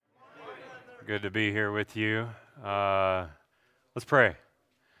Good to be here with you. Let's pray.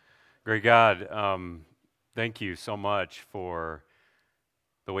 Great God, thank you so much for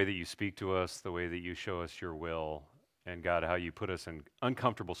the way that you speak to us, the way that you show us your will, and God, how you put us in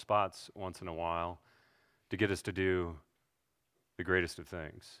uncomfortable spots once in a while to get us to do the greatest of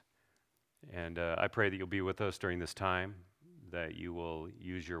things. And I pray that you'll be with us during this time, that you will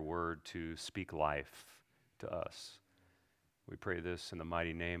use your word to speak life to us. We pray this in the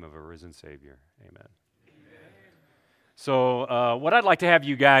mighty name of a risen Savior. Amen. So what I'd like to have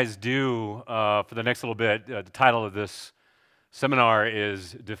you guys do for the next little bit, the title of this seminar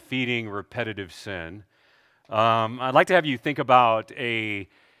is Defeating Repetitive Sin. I'd like to have you think about a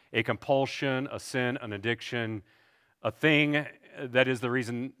compulsion, a sin, an addiction, a thing that is the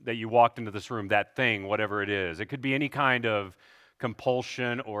reason that you walked into this room, that thing, whatever it is. It could be any kind of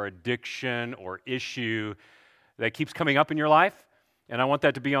compulsion or addiction or issue that keeps coming up in your life, and I want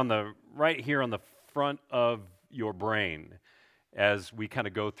that to be on the right here on the front of your brain as we kind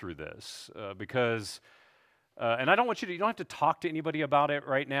of go through this, because and I don't want you don't have to talk to anybody about it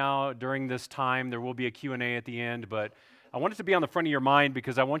right now during this time. There will be a Q&A at the end, but I want it to be on the front of your mind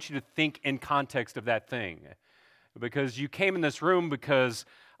because I want you to think in context of that thing, because you came in this room because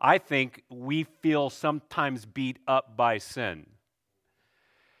I think we feel sometimes beat up by sin,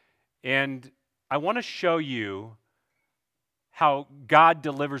 and I want to show you how God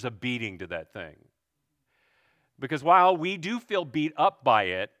delivers a beating to that thing. Because while we do feel beat up by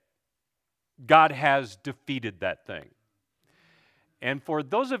it, God has defeated that thing. And for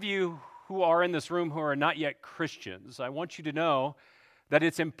those of you who are in this room who are not yet Christians, I want you to know that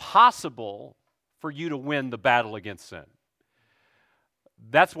it's impossible for you to win the battle against sin.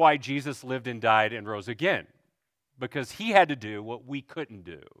 That's why Jesus lived and died and rose again, because he had to do what we couldn't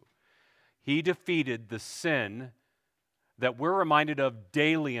do. He defeated the sin that we're reminded of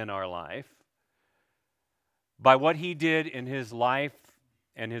daily in our life by what he did in his life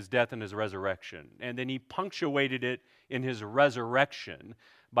and his death and his resurrection. And then he punctuated it in his resurrection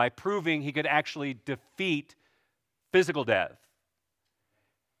by proving he could actually defeat physical death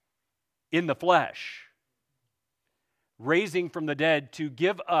in the flesh, raising from the dead to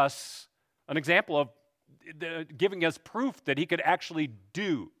give us an example of giving us proof that he could actually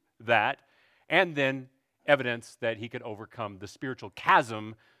do that, and then evidence that he could overcome the spiritual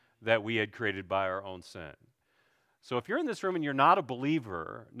chasm that we had created by our own sin. So if you're in this room and you're not a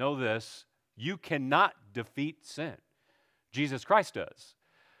believer, know this: you cannot defeat sin. Jesus Christ does.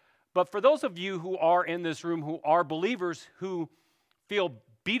 But for those of you who are in this room who are believers who feel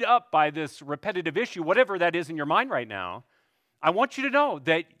beat up by this repetitive issue, whatever that is in your mind right now, I want you to know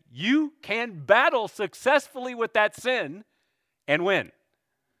that you can battle successfully with that sin and win.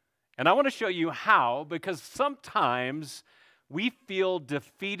 And I want to show you how, because sometimes we feel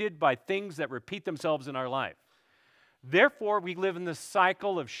defeated by things that repeat themselves in our life. Therefore, we live in this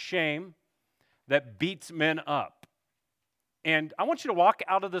cycle of shame that beats men up. And I want you to walk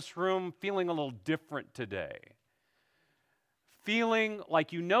out of this room feeling a little different today. Feeling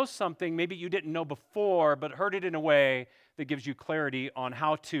like you know something maybe you didn't know before, but heard it in a way that gives you clarity on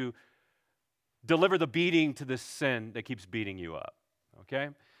how to deliver the beating to this sin that keeps beating you up. Okay?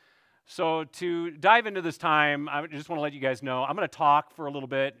 So to dive into this time, I just want to let you guys know, I'm going to talk for a little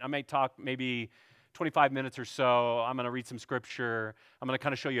bit. I may talk maybe 25 minutes or so. I'm going to read some scripture. I'm going to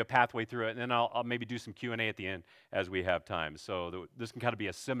kind of show you a pathway through it, and then I'll maybe do some Q&A at the end as we have time. So this can kind of be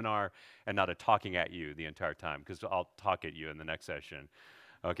a seminar and not a talking at you the entire time, because I'll talk at you in the next session.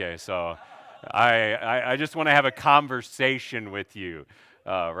 Okay, so I just want to have a conversation with you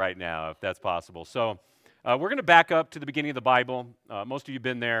right now, if that's possible. So we're going to back up to the beginning of the Bible. Most of you have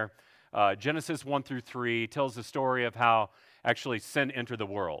been there. Genesis 1 through 3 tells the story of how actually sin entered the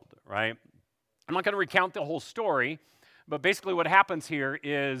world, right? I'm not going to recount the whole story, but basically what happens here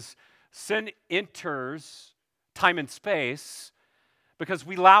is sin enters time and space because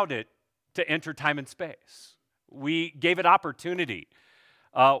we allowed it to enter time and space. We gave it opportunity.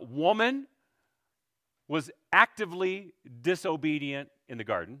 Woman was actively disobedient in the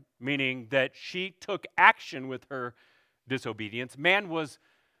garden, meaning that she took action with her disobedience. Man was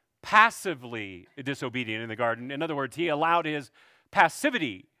passively disobedient in the garden. In other words, he allowed his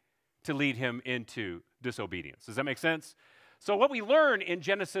passivity to lead him into disobedience. Does that make sense? So what we learn in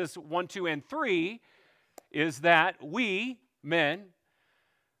Genesis 1, 2, and 3 is that we, men,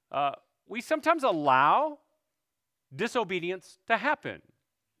 we sometimes allow disobedience to happen.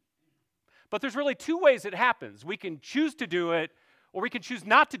 But there's really two ways it happens. We can choose to do it, or we can choose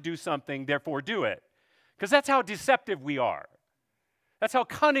not to do something, therefore do it. Because that's how deceptive we are. That's how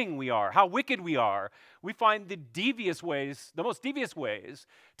cunning we are, how wicked we are. We find the most devious ways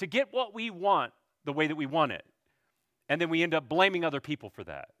to get what we want the way that we want it. And then we end up blaming other people for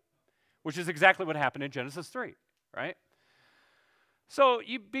that, which is exactly what happened in Genesis 3, right? So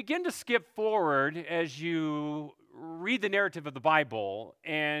you begin to skip forward as you read the narrative of the Bible,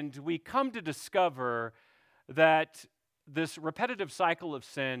 and we come to discover that this repetitive cycle of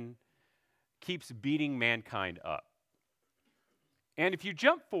sin keeps beating mankind up. And if you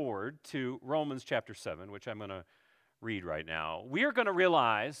jump forward to Romans chapter 7, which I'm going to read right now, we are going to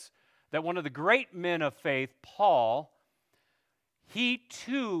realize that one of the great men of faith, Paul, he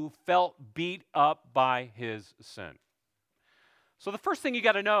too felt beat up by his sin. So the first thing you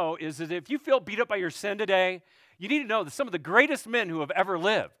got to know is that if you feel beat up by your sin today, you need to know that some of the greatest men who have ever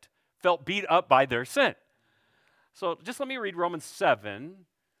lived felt beat up by their sin. So just let me read Romans 7,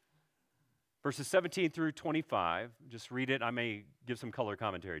 verses 17 through 25. Just read it. I may give some color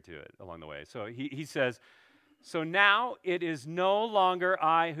commentary to it along the way. So he says, "So now it is no longer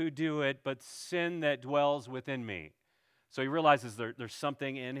I who do it, but sin that dwells within me." So he realizes there's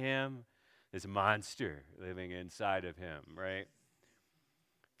something in him, this monster living inside of him, right?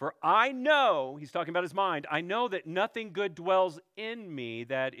 "For I know," he's talking about his mind, "I know that nothing good dwells in me,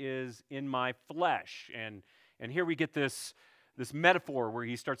 that is in my flesh." And here we get this metaphor where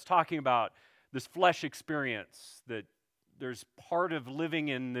he starts talking about this flesh experience, that there's part of living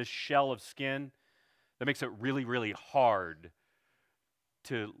in this shell of skin that makes it really, really hard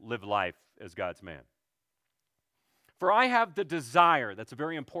to live life as God's man. "For I have the desire," that's a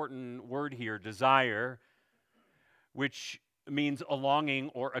very important word here, desire, which means a longing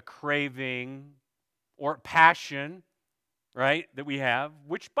or a craving or passion, right, that we have,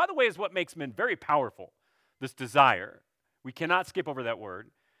 which, by the way, is what makes men very powerful, this desire. We cannot skip over that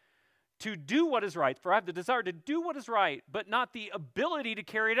word. "To do what is right, for I have the desire to do what is right, but not the ability to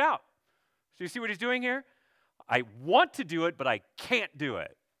carry it out." So you see what he's doing here? I want to do it, but I can't do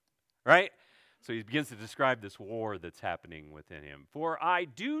it, right? So he begins to describe this war that's happening within him. "For I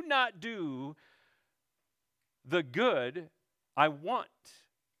do not do the good I want,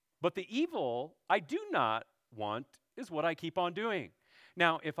 but the evil I do not want is what I keep on doing.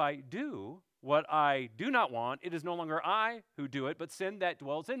 Now, if I do what I do not want, it is no longer I who do it, but sin that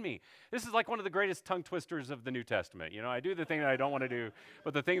dwells in me." This is like one of the greatest tongue twisters of the New Testament. You know, I do the thing that I don't want to do,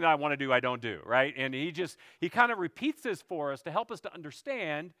 but the thing that I want to do, I don't do, right? And he kind of repeats this for us to help us to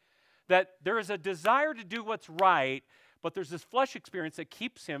understand that there is a desire to do what's right, but there's this flesh experience that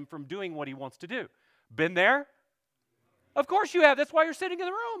keeps him from doing what he wants to do. Been there? Of course you have. That's why you're sitting in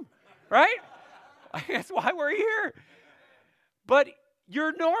the room, right? That's why we're here. But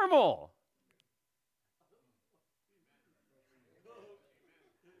you're normal.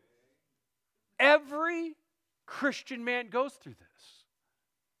 Every Christian man goes through this.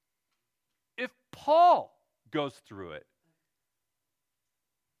 If Paul goes through it,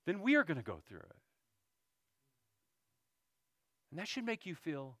 then we are going to go through it. And that should make you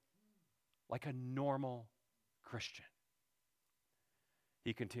feel like a normal Christian.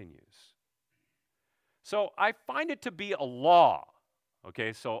 He continues. "So I find it to be a law."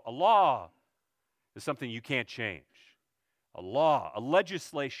 Okay, so a law is something you can't change. A law, a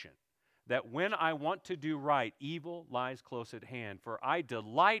legislation, that when I want to do right, evil lies close at hand. "For I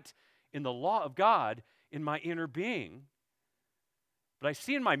delight in the law of God in my inner being. But I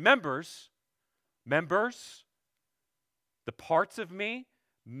see in my members, the parts of me,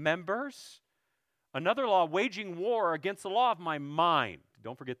 another law waging war against the law of my mind."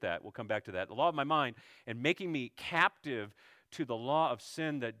 Don't forget that. We'll come back to that. "The law of my mind, and making me captive to the law of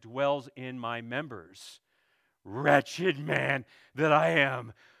sin that dwells in my members. Wretched man that I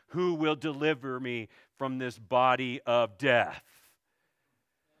am, who will deliver me from this body of death?"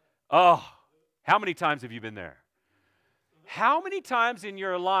 Oh, how many times have you been there? How many times in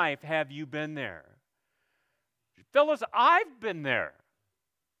your life have you been there? Fellas, I've been there.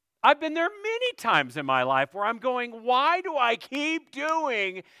 I've been there many times in my life where I'm going, why do I keep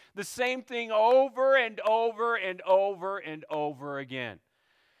doing the same thing over and over and over and over again?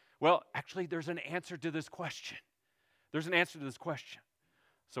 Well, actually, there's an answer to this question. So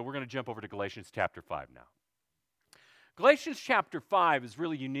we're going to jump over to Galatians chapter 5 now. Galatians chapter 5 is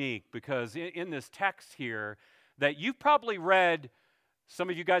really unique because in this text here that you've probably read, some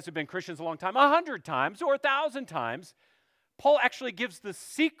of you guys have been Christians a long time, 100 times or 1,000 times, Paul actually gives the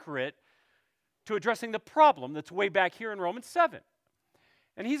secret to addressing the problem that's way back here in Romans 7.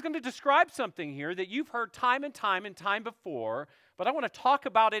 And he's going to describe something here that you've heard time and time before, but I want to talk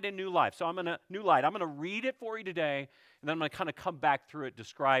about it in new life. So I'm going to read it for you today, and then I'm going to kind of come back through it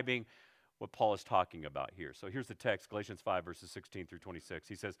describing what Paul is talking about here. So here's the text, Galatians 5, verses 16 through 26.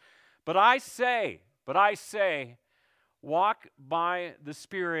 He says, but I say, walk by the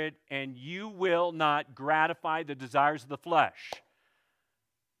Spirit, and you will not gratify the desires of the flesh.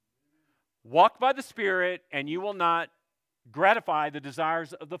 Walk by the Spirit, and you will not gratify the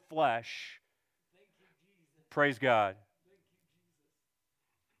desires of the flesh. Praise God.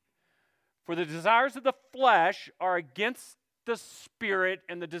 For the desires of the flesh are against the Spirit,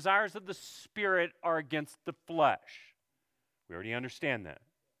 and the desires of the Spirit are against the flesh. We already understand that.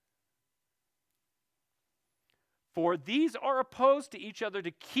 For these are opposed to each other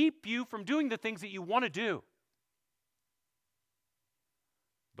to keep you from doing the things that you want to do.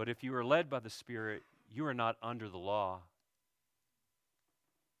 But if you are led by the Spirit, you are not under the law.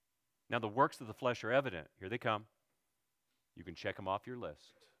 Now the works of the flesh are evident. Here they come. You can check them off your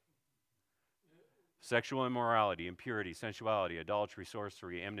list. Sexual immorality, impurity, sensuality, adultery,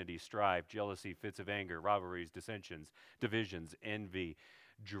 sorcery, enmity, strife, jealousy, fits of anger, rivalries, dissensions, divisions, envy,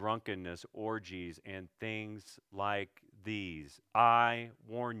 drunkenness, orgies, and things like these. I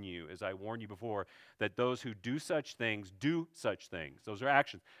warn you, as I warned you before, that those who do such things, those are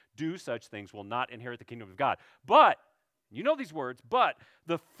actions, do such things will not inherit the kingdom of God. But, you know these words, but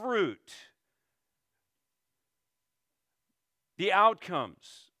the fruit, the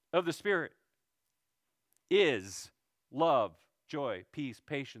outcomes of the Spirit is love, joy, peace,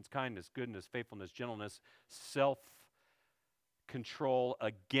 patience, kindness, goodness, faithfulness, gentleness, self-control.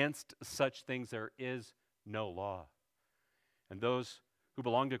 Against such things there is no law. And those who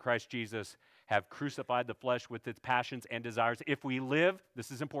belong to Christ Jesus have crucified the flesh with its passions and desires. If we live,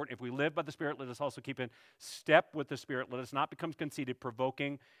 this is important, if we live by the Spirit, let us also keep in step with the Spirit. Let us not become conceited,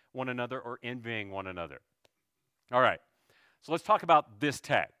 provoking one another or envying one another. All right, so let's talk about this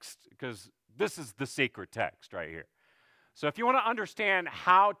text, because this is the sacred text right here. So if you want to understand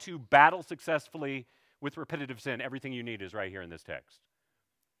how to battle successfully with repetitive sin, everything you need is right here in this text.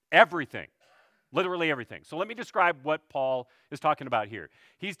 Everything. Literally everything. So let me describe what Paul is talking about here.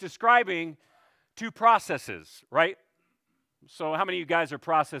 He's describing two processes, right? So how many of you guys are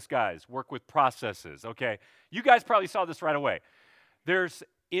process guys? Work with processes, okay? You guys probably saw this right away. There's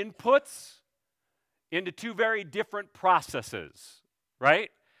inputs into two very different processes,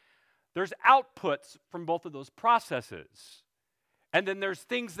 right? There's outputs from both of those processes. And then there's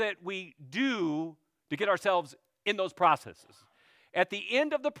things that we do to get ourselves in those processes. At the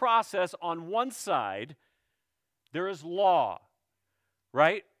end of the process, on one side, there is law,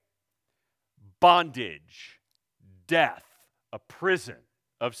 right? Bondage, death, a prison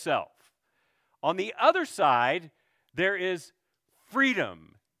of self. On the other side, there is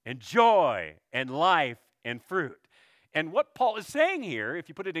freedom and joy and life and fruit. And what Paul is saying here, if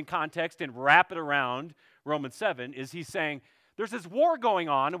you put it in context and wrap it around Romans 7, is he's saying there's this war going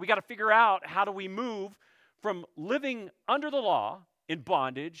on, and we got to figure out how do we move from living under the law in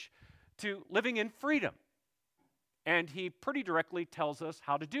bondage to living in freedom. And he pretty directly tells us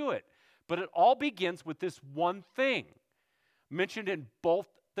how to do it. But it all begins with this one thing mentioned in both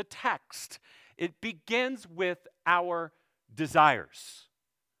the text. It begins with our desires.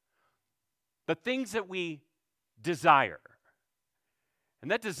 The things that we desire. And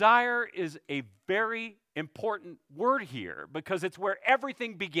that desire is a very important word here because it's where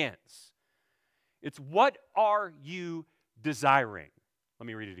everything begins. It's what are you desiring? Let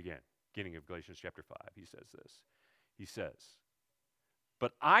me read it again. Beginning of Galatians chapter 5, he says this. He says,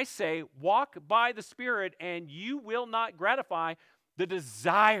 but I say, walk by the Spirit, and you will not gratify the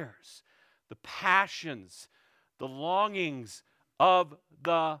desires, the passions, the longings of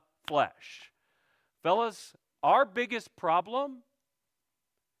the flesh. Fellas, our biggest problem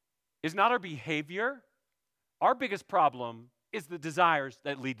is not our behavior. Our biggest problem is the desires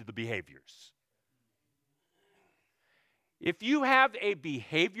that lead to the behaviors. If you have a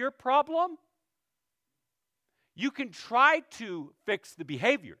behavior problem, you can try to fix the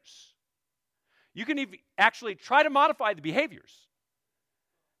behaviors. You can actually try to modify the behaviors.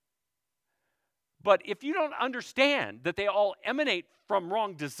 But if you don't understand that they all emanate from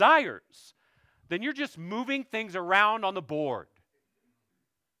wrong desires, then you're just moving things around on the board.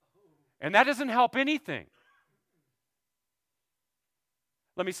 And that doesn't help anything.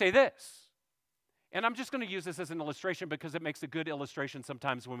 Let me say this. And I'm just going to use this as an illustration because it makes a good illustration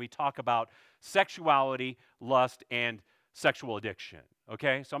sometimes when we talk about sexuality, lust, and sexual addiction.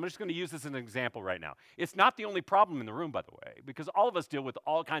 Okay? So I'm just going to use this as an example right now. It's not the only problem in the room, by the way, because all of us deal with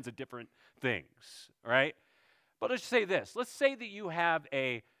all kinds of different things, right? But let's say this. Let's say that you have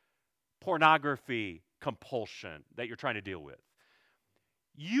a pornography compulsion that you're trying to deal with.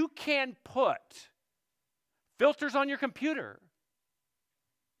 You can put filters on your computer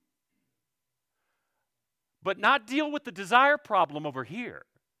but not deal with the desire problem over here.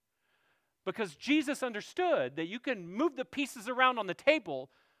 Because Jesus understood that you can move the pieces around on the table,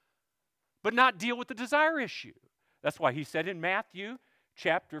 but not deal with the desire issue. That's why he said in Matthew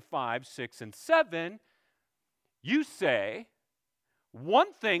chapter 5, 6, and 7, you say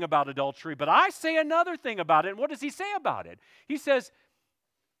one thing about adultery, but I say another thing about it. And what does he say about it? He says,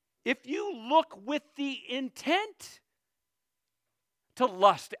 if you look with the intent to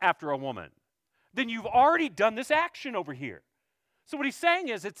lust after a woman, then you've already done this action over here. So what he's saying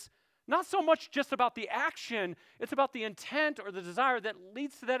is it's not so much just about the action, it's about the intent or the desire that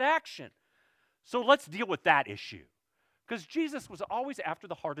leads to that action. So let's deal with that issue. Because Jesus was always after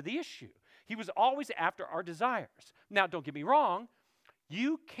the heart of the issue. He was always after our desires. Now, don't get me wrong,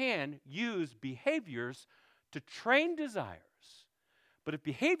 you can use behaviors to train desires. But if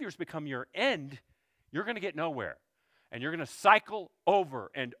behaviors become your end, you're going to get nowhere. And you're going to cycle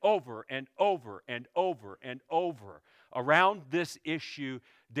over and over and over and over and over around this issue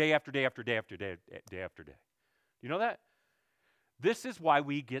day after day after day after day, day after day. You know that? This is why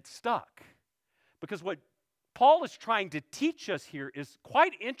we get stuck. Because what Paul is trying to teach us here is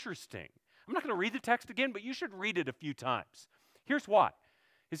quite interesting. I'm not going to read the text again, but you should read it a few times. Here's why.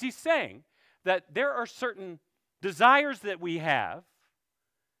 Is he's saying that there are certain desires that we have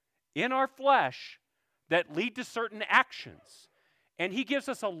in our flesh that lead to certain actions. And he gives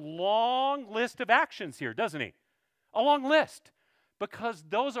us a long list of actions here, doesn't he? A long list. Because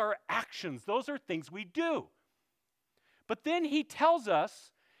those are actions. Those are things we do. But then he tells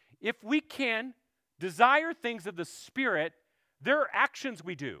us if we can desire things of the Spirit, there are actions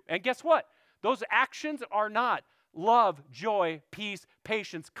we do. And guess what? Those actions are not love, joy, peace,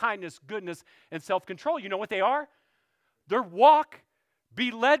 patience, kindness, goodness, and self-control. You know what they are? They're walk,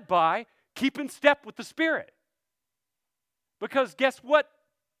 be led by, keep in step with the Spirit. Because guess what?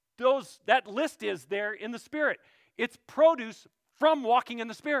 That list is there in the Spirit. It's produce from walking in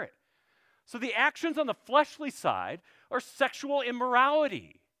the Spirit. So the actions on the fleshly side are sexual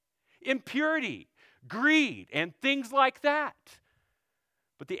immorality, impurity, greed, and things like that.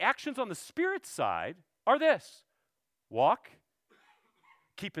 But the actions on the Spirit side are this: walk,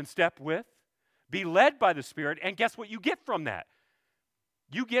 keep in step with, be led by the Spirit, and guess what you get from that?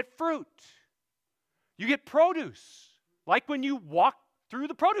 You get fruit. You get produce. Like when you walk through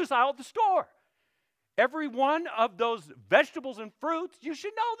the produce aisle at the store. Every one of those vegetables and fruits, you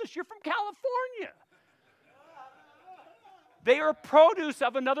should know this, you're from California. They are produce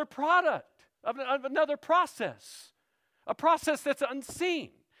of another product, of another process. A process that's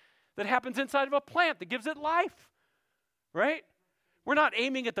unseen, that happens inside of a plant, that gives it life, right? We're not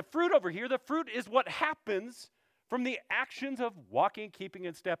aiming at the fruit over here. The fruit is what happens from the actions of walking, keeping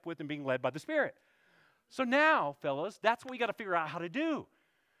in step with, and being led by the Spirit. So now, fellas, that's what we got to figure out how to do,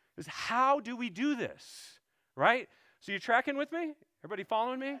 is how do we do this, right? So you tracking with me? Everybody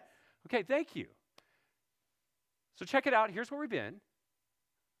following me? Okay, thank you. So check it out. Here's where we've been.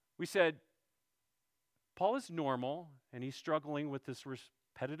 We said, Paul is normal, and he's struggling with this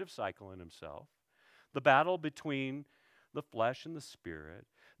repetitive cycle in himself. The battle between the flesh and the Spirit.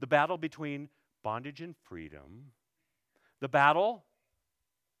 The battle between bondage and freedom. The battle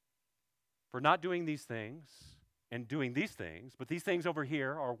for not doing these things and doing these things, but these things over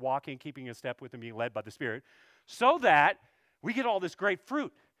here are walking, keeping in step with and being led by the Spirit, so that we get all this great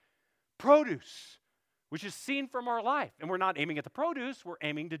fruit, produce, which is seen from our life. And we're not aiming at the produce, we're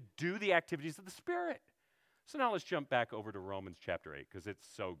aiming to do the activities of the Spirit. So now let's jump back over to Romans chapter 8, because it's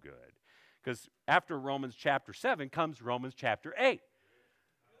so good. Because after Romans chapter 7 comes Romans chapter 8.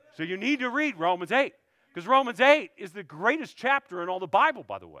 So you need to read Romans 8, because Romans 8 is the greatest chapter in all the Bible,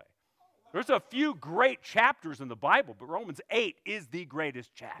 by the way. There's a few great chapters in the Bible, but Romans 8 is the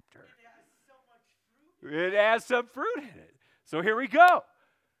greatest chapter. It has some fruit in it. So here we go.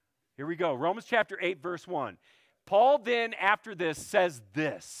 Here we go. Romans chapter 8, verse 1. Paul then, after this, says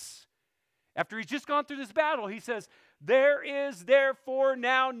this. After he's just gone through this battle, he says, there is therefore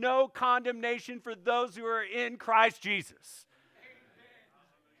now no condemnation for those who are in Christ Jesus.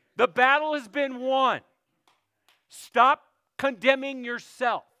 The battle has been won. Stop condemning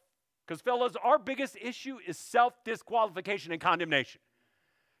yourself. Because, fellas, our biggest issue is self-disqualification and condemnation.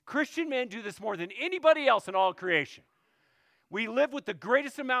 Christian men do this more than anybody else in all creation. We live with the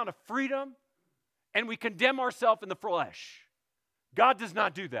greatest amount of freedom, and we condemn ourselves in the flesh. God does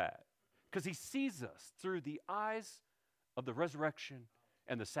not do that, because he sees us through the eyes of the resurrection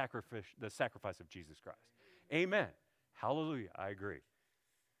and the sacrifice of Jesus Christ. Amen. Hallelujah. I agree.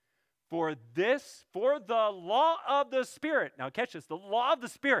 For the law of the Spirit, now catch this, the law of the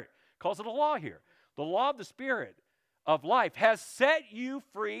Spirit, calls it a law here. The law of the Spirit of life has set you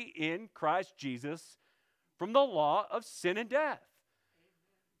free in Christ Jesus from the law of sin and death.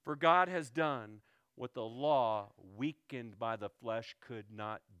 For God has done what the law, weakened by the flesh, could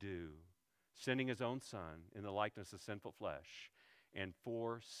not do, sending his own Son in the likeness of sinful flesh. And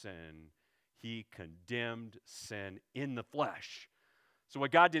for sin, he condemned sin in the flesh. So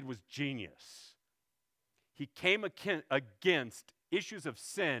what God did was genius. He came against issues of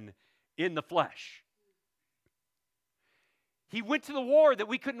sin in the flesh. He went to the war that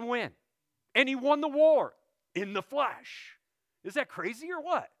we couldn't win. And he won the war in the flesh. Is that crazy or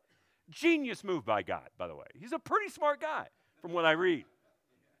what? Genius move by God, by the way. He's a pretty smart guy from what I read.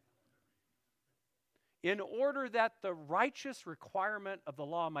 In order that the righteous requirement of the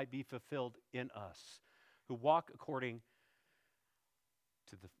law might be fulfilled in us, who walk according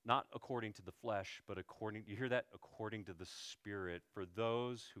to not according to the flesh, but according, you hear that? According to the Spirit. For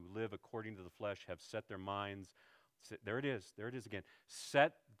those who live according to the flesh have set their minds, there it is again,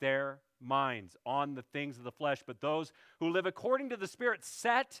 set their minds on the things of the flesh, but those who live according to the Spirit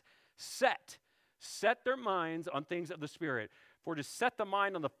set their minds on things of the Spirit. For to set the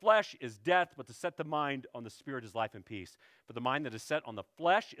mind on the flesh is death, but to set the mind on the Spirit is life and peace. For the mind that is set on the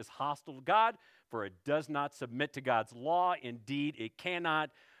flesh is hostile to God, for it does not submit to God's law. Indeed, it cannot.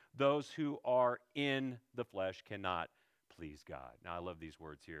 Those who are in the flesh cannot please God. Now, I love these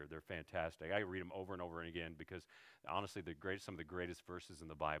words here. They're fantastic. I read them over and over again because, honestly, some of the greatest verses in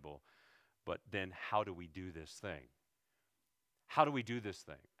the Bible. But then how do we do this thing? How do we do this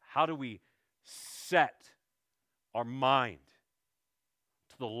thing? How do we set our mind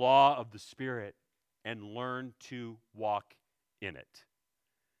to the law of the Spirit and learn to walk in it?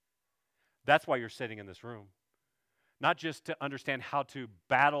 That's why you're sitting in this room. Not just to understand how to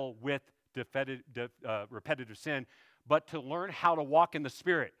battle with repetitive sin, but to learn how to walk in the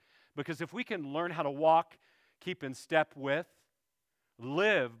Spirit. Because if we can learn how to walk, keep in step with,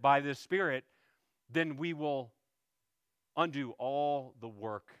 live by this Spirit, then we will undo all the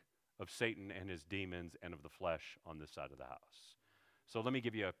work of Satan and his demons and of the flesh on this side of the house. So let me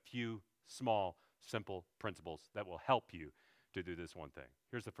give you a few small, simple principles that will help you to do this one thing.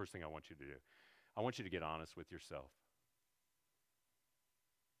 Here's the first thing I want you to do. I want you to get honest with yourself.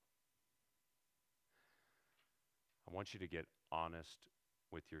 I want you to get honest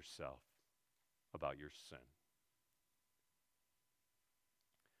with yourself about your sin.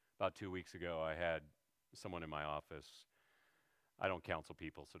 About 2 weeks ago, I had someone in my office. I don't counsel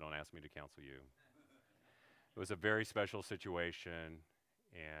people, so don't ask me to counsel you. It was a very special situation,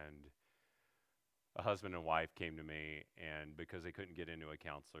 and a husband and wife came to me, and because they couldn't get into a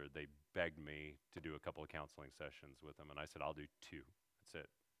counselor, they begged me to do a couple of counseling sessions with them, and I said, I'll do 2. That's it.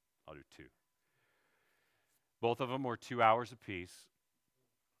 I'll do 2. Both of them were 2 hours apiece,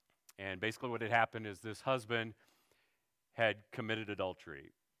 and basically what had happened is this husband had committed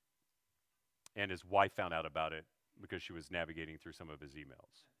adultery, and his wife found out about it because she was navigating through some of his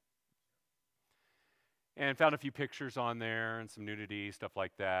emails. And found a few pictures on there and some nudity, stuff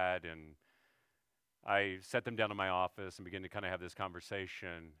like that, and I set them down in my office and began to kind of have this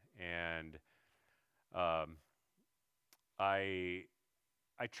conversation, and I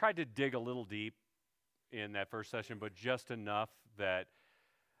tried to dig a little deep in that first session, but just enough that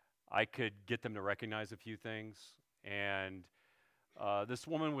I could get them to recognize a few things. And this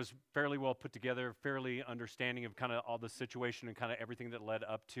woman was fairly well put together, fairly understanding of kind of all the situation and kind of everything that led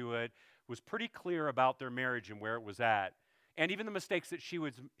up to it, was pretty clear about their marriage and where it was at, and even the mistakes that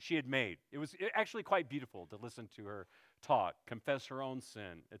she had made. It was actually quite beautiful to listen to her talk, confess her own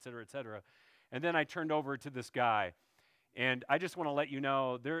sin, et cetera, et cetera. And then I turned over to this guy, and I just want to let you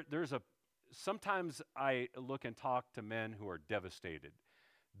know, sometimes I look and talk to men who are devastated.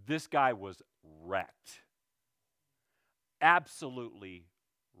 This guy was wrecked. Absolutely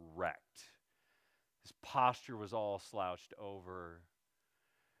wrecked. His posture was all slouched over.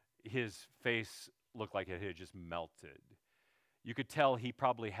 His face looked like it had just melted. You could tell he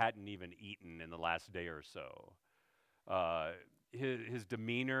probably hadn't even eaten in the last day or so. His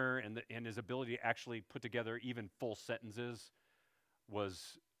demeanor and his ability to actually put together even full sentences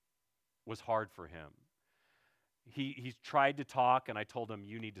was hard for him. He tried to talk, and I told him,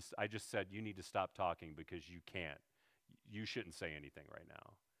 I just said, you need to stop talking because you can't. You shouldn't say anything right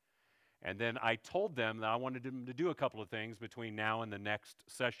now. And then I told them that I wanted them to do a couple of things between now and the next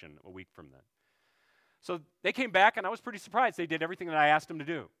session, a week from then. So they came back, and I was pretty surprised. They did everything that I asked them to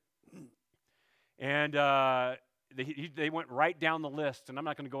do. And they went right down the list, and I'm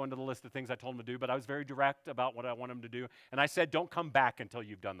not going to go into the list of things I told them to do, but I was very direct about what I want them to do. And I said, don't come back until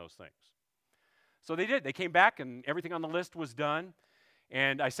you've done those things. So they did. They came back, and everything on the list was done.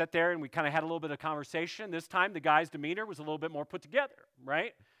 And I sat there, and we kind of had a little bit of conversation. This time, the guy's demeanor was a little bit more put together,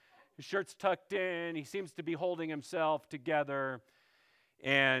 right? His shirt's tucked in. He seems to be holding himself together.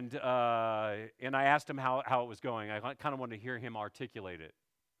 And I asked him how it was going. I kind of wanted to hear him articulate it.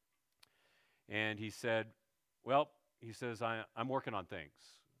 And he said, well, he says, I'm working on things.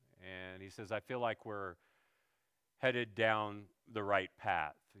 And he says, I feel like we're headed down the right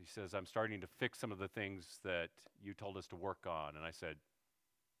path. He says, I'm starting to fix some of the things that you told us to work on. And I said,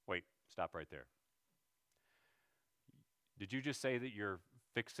 wait, stop right there. Did you just say that you're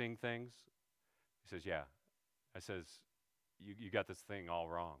fixing things? He says, yeah. I says, you got this thing all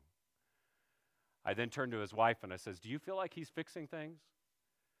wrong. I then turned to his wife and I says, do you feel like he's fixing things?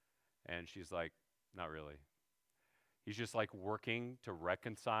 And she's like, not really. He's just like working to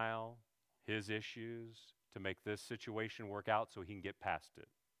reconcile his issues to make this situation work out so he can get past it.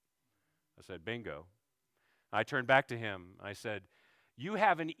 I said, bingo. I turned back to him. I said, you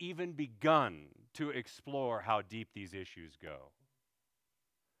haven't even begun to explore how deep these issues go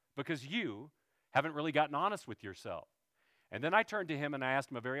because you haven't really gotten honest with yourself. And then I turned to him and I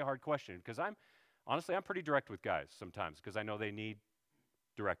asked him a very hard question because I'm pretty direct with guys sometimes because I know they need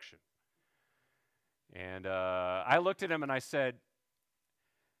direction. And I looked at him and I said,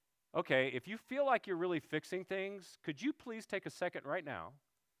 okay, if you feel like you're really fixing things, could you please take a second right now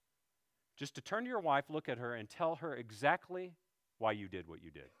just to turn to your wife, look at her, and tell her exactly why you did what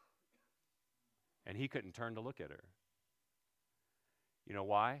you did? And he couldn't turn to look at her. You know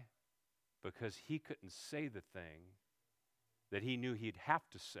why? Because he couldn't say the thing that he knew he'd have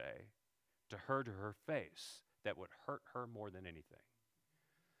to say to her face that would hurt her more than anything.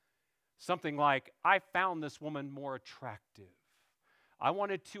 Something like, I found this woman more attractive. I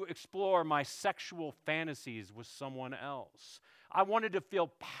wanted to explore my sexual fantasies with someone else. I wanted to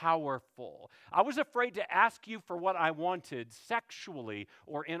feel powerful. I was afraid to ask you for what I wanted sexually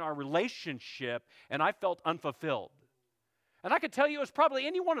or in our relationship, and I felt unfulfilled. And I could tell you it was probably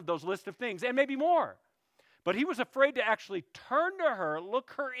any one of those list of things, and maybe more. But he was afraid to actually turn to her,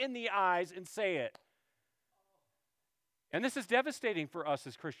 look her in the eyes, and say it. And this is devastating for us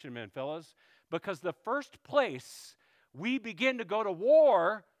as Christian men, fellas, because the first place we begin to go to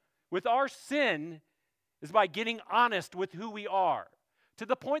war with our sin is by getting honest with who we are, to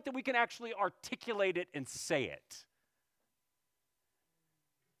the point that we can actually articulate it and say it.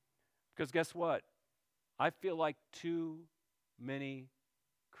 Because guess what? I feel like too many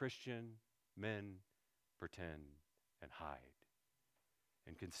Christian men pretend and hide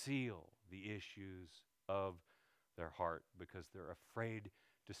and conceal the issues of their heart because they're afraid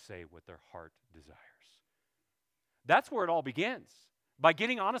to say what their heart desires. That's where it all begins, by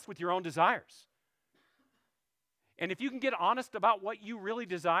getting honest with your own desires. And if you can get honest about what you really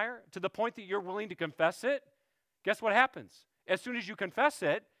desire to the point that you're willing to confess it, guess what happens? As soon as you confess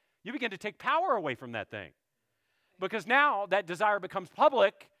it, you begin to take power away from that thing. Because now that desire becomes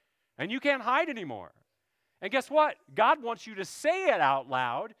public and you can't hide anymore. And guess what? God wants you to say it out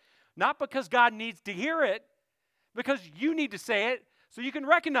loud, not because God needs to hear it, because you need to say it so you can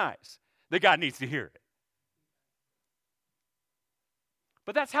recognize that God needs to hear it.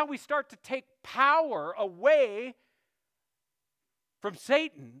 But that's how we start to take power away from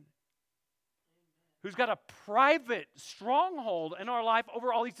Satan, who's got a private stronghold in our life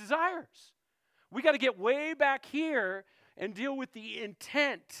over all these desires. We got to get way back here and deal with the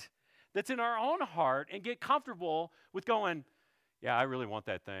intent that's in our own heart and get comfortable with going, yeah, I really want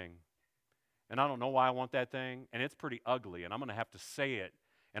that thing. And I don't know why I want that thing, and it's pretty ugly, and I'm going to have to say it.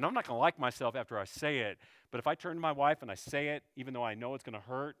 And I'm not going to like myself after I say it, but if I turn to my wife and I say it, even though I know it's going to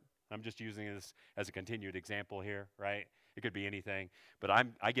hurt, I'm just using this as a continued example here, right? It could be anything. But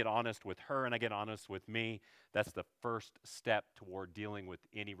I get honest with her and I get honest with me. That's the first step toward dealing with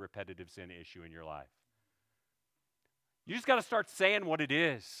any repetitive sin issue in your life. You just got to start saying what it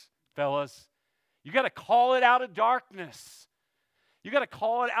is, fellas. You got to call it out of darkness. You got to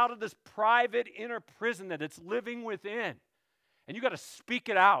call it out of this private inner prison that it's living within. And you got to speak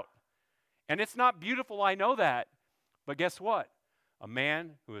it out. And it's not beautiful, I know that. But guess what? A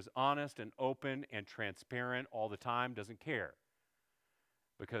man who is honest and open and transparent all the time doesn't care.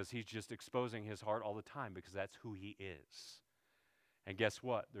 Because he's just exposing his heart all the time because that's who he is. And guess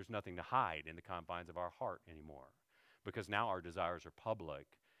what? There's nothing to hide in the confines of our heart anymore. Because now our desires are public.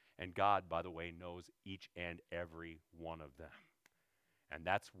 And God, by the way, knows each and every one of them. And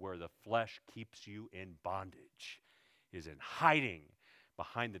that's where the flesh keeps you in bondage, is in hiding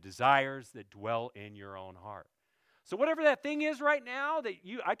behind the desires that dwell in your own heart. So whatever that thing is right now that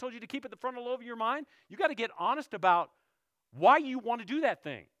I told you to keep at the frontal lobe of your mind, you got to get honest about why you want to do that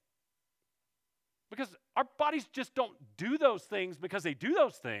thing. Because our bodies just don't do those things because they do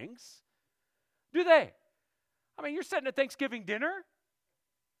those things, do they? I mean, you're sitting at Thanksgiving dinner.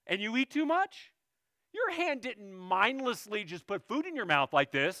 and you eat too much, your hand didn't mindlessly just put food in your mouth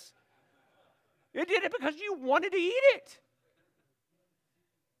like this. It did it because you wanted to eat it.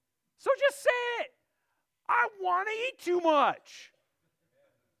 So just say it. I want to eat too much.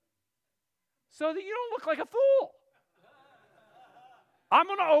 So that you don't look like a fool. I'm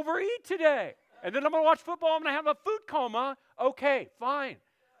going to overeat today. And then I'm going to watch football. I'm going to have a food coma. Okay, fine.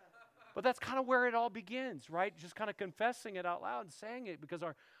 But that's kind of where it all begins, right? Just kind of confessing it out loud and saying it, because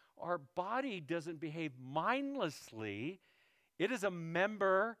our body doesn't behave mindlessly. It is a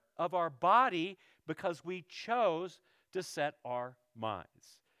member of our body because we chose to set our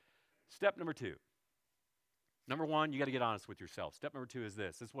minds. Step number 2. Number 1, you got to get honest with yourself. Step number 2 is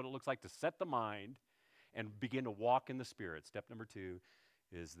this. This is what it looks like to set the mind and begin to walk in the Spirit. Step number 2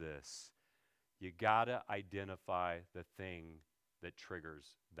 is this. You got to identify the thing that triggers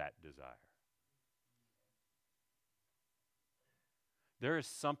that desire. There is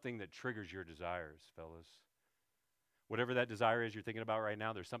something that triggers your desires, fellas. Whatever that desire is you're thinking about right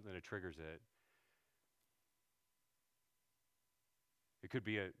now, there's something that triggers it. It could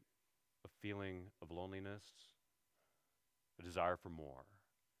be a feeling of loneliness, a desire for more.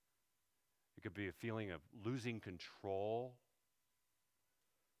 It could be a feeling of losing control,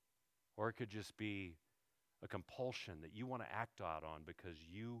 or it could just be a compulsion that you want to act out on because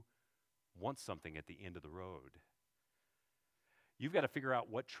you want something at the end of the road. You've got to figure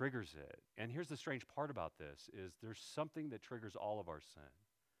out what triggers it. And here's the strange part about this is there's something that triggers all of our sin.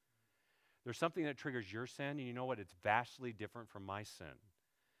 There's something that triggers your sin, and you know what? It's vastly different from my sin.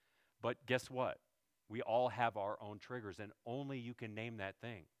 But guess what? We all have our own triggers, and only you can name that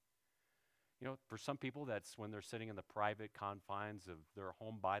thing. You know, for some people, that's when they're sitting in the private confines of their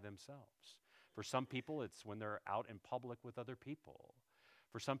home by themselves. For some people, it's when they're out in public with other people.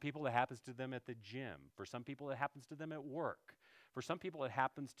 For some people, it happens to them at the gym. For some people, it happens to them at work. For some people, it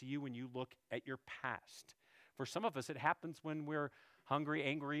happens to you when you look at your past. For some of us, it happens when we're hungry,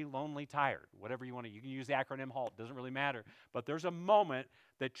 angry, lonely, tired, whatever you want to. You can use the acronym HALT, doesn't really matter. But there's a moment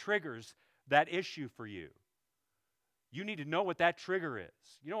that triggers that issue for you. You need to know what that trigger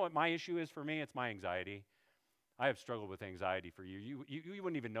is. You know what my issue is for me? It's my anxiety. I have struggled with anxiety for you. You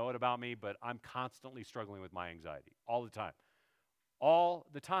wouldn't even know it about me, but I'm constantly struggling with my anxiety all the time. All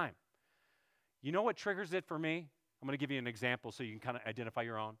the time. You know what triggers it for me? I'm going to give you an example so you can kind of identify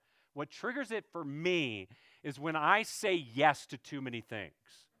your own. What triggers it for me is when I say yes to too many things.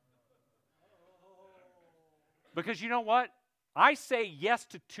 Because you know what? I say yes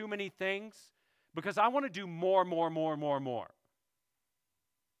to too many things because I want to do more.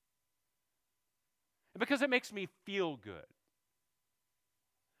 And because it makes me feel good.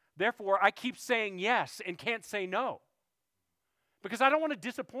 Therefore, I keep saying yes and can't say no. Because I don't want to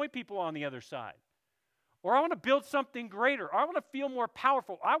disappoint people on the other side. Or I want to build something greater. Or I want to feel more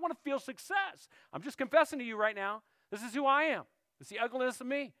powerful. I want to feel success. I'm just confessing to you right now. This is who I am. It's the ugliness of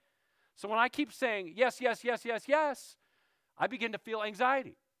me. So when I keep saying yes, I begin to feel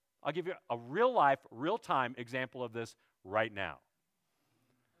anxiety. I'll give you a real life, real time example of this right now.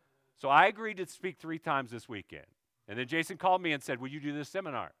 So I agreed to speak 3 times this weekend. And then Jason called me and said, will you do this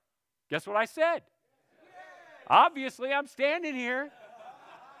seminar? Guess what I said? Obviously, I'm standing here.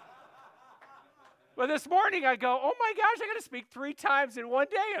 But this morning I go, oh my gosh, I got to speak 3 times in one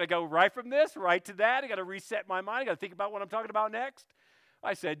day. I got to go right from this, right to that. I got to reset my mind. I got to think about what I'm talking about next.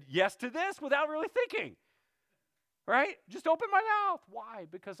 I said yes to this without really thinking. Right? Just open my mouth. Why?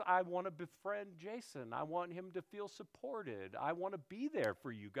 Because I want to befriend Jason. I want him to feel supported. I want to be there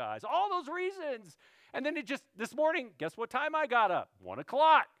for you guys. All those reasons. And then this morning, guess what time I got up? 1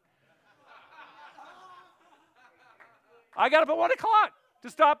 o'clock. I got up at 1 o'clock to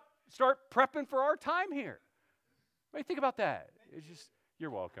start prepping for our time here. What do you think about that? It's just,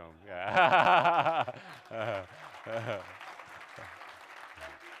 you're welcome. Yeah.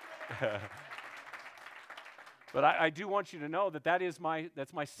 But I do want you to know that's my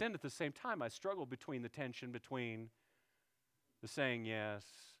sin at the same time. I struggle between the tension between the saying yes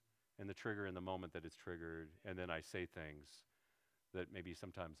and the trigger in the moment that it's triggered, and then I say things that maybe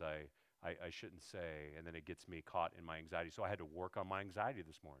sometimes I shouldn't say, and then it gets me caught in my anxiety. So I had to work on my anxiety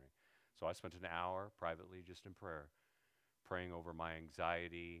this morning. So I spent an hour privately just in prayer, praying over my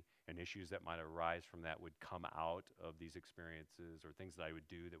anxiety and issues that might arise from that would come out of these experiences or things that I would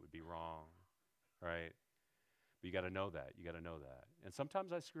do that would be wrong, right? But you got to know that. You got to know that. And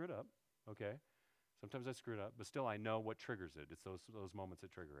sometimes I screw it up, okay? Sometimes I screw it up, but still I know what triggers it. It's those moments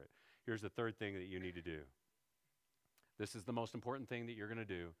that trigger it. Here's the third thing that you need to do. This is the most important thing that you're going to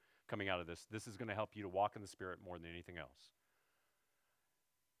do coming out of this. This is going to help you to walk in the Spirit more than anything else.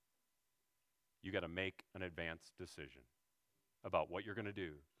 You got to make an advanced decision. about what you're going to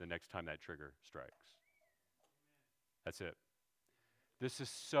do the next time that trigger strikes. That's it. This is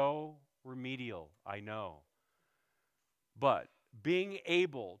so remedial, I know. But being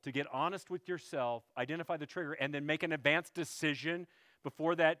able to get honest with yourself, identify the trigger, and then make an advanced decision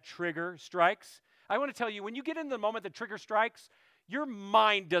before that trigger strikes. I want to tell you, when you get in the moment the trigger strikes, your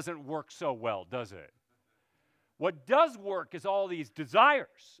mind doesn't work so well, does it? What does work is all these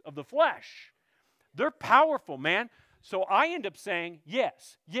desires of the flesh. They're powerful, man. So I end up saying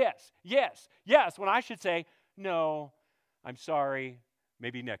yes, yes, yes, yes, when I should say, no, I'm sorry,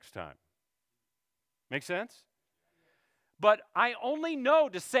 maybe next time. Make sense? But I only know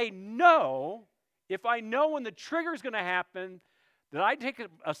to say no if I know when the trigger is going to happen, that I take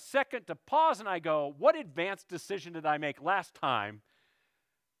a second to pause and I go, what advanced decision did I make last time?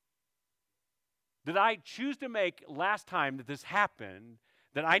 Did I choose to make last time that this happened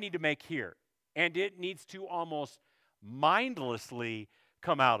that I need to make here? And it needs to almost mindlessly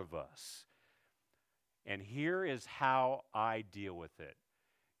come out of us. And here is how I deal with it.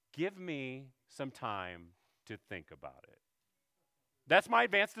 Give me some time to think about it. That's my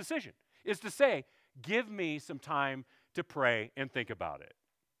advanced decision, is to say, give me some time to pray and think about it,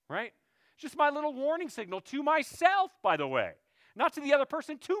 right? It's just my little warning signal to myself, by the way, not to the other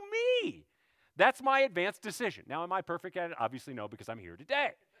person, to me. That's my advanced decision. Now, am I perfect at it? Obviously no, because I'm here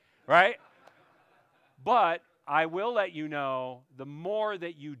today, right? But I will let you know, the more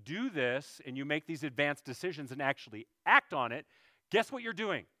that you do this and you make these advanced decisions and actually act on it, guess what you're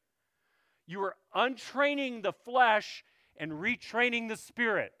doing? You are untraining the flesh and retraining the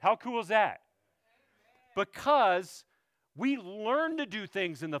spirit. How cool is that? Because we learn to do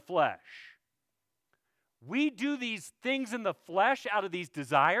things in the flesh. We do these things in the flesh out of these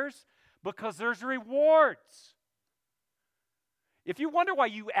desires because there's rewards. If you wonder why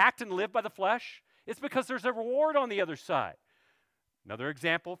you act and live by the flesh, it's because there's a reward on the other side. Another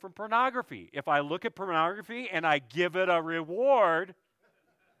example from pornography. If I look at pornography and I give it a reward,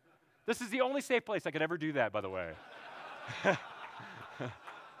 this is the only safe place I could ever do that, by the way.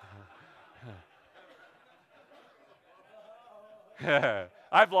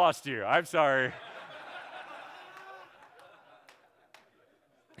 I've lost you. I'm sorry.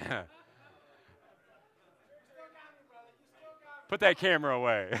 Put that camera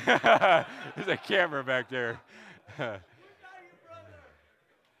away. There's a camera back there.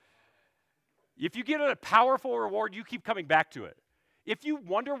 If you get a powerful reward, you keep coming back to it. If you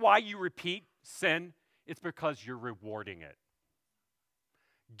wonder why you repeat sin, it's because you're rewarding it.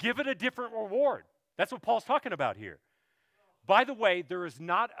 Give it a different reward. That's what Paul's talking about here. By the way, there is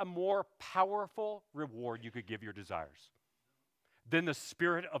not a more powerful reward you could give your desires than the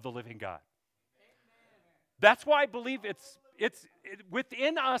Spirit of the living God. That's why I believe it's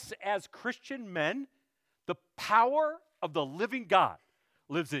within us as Christian men, the power of the living God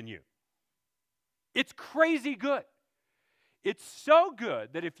lives in you. It's crazy good. It's so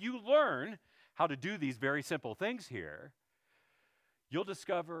good that if you learn how to do these very simple things here, you'll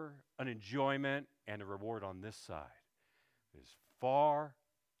discover an enjoyment and a reward on this side that is far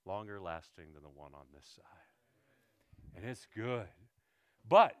longer lasting than the one on this side. And it's good.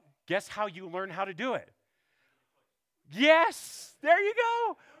 But guess how you learn how to do it? Yes, there you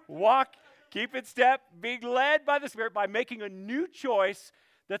go. Walk, keep in step, being led by the Spirit by making a new choice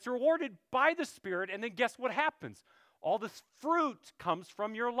that's rewarded by the Spirit. And then guess what happens? All this fruit comes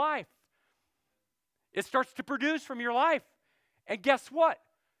from your life. It starts to produce from your life. And guess what?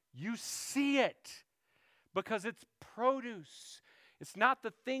 You see it because it's produce. It's not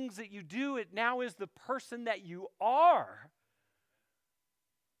the things that you do. It now is the person that you are.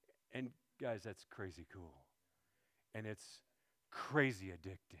 And guys, that's crazy cool. And it's crazy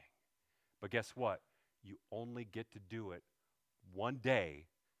addicting. But guess what? You only get to do it one day,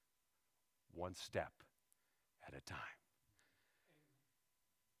 one step at a time.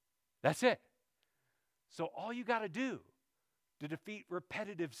 That's it. So all you got to do to defeat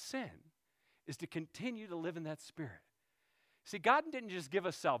repetitive sin is to continue to live in that Spirit. See, God didn't just give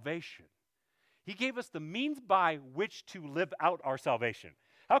us salvation. He gave us the means by which to live out our salvation.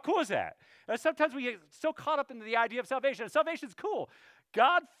 How cool is that? And sometimes we get so caught up into the idea of salvation. And salvation's cool.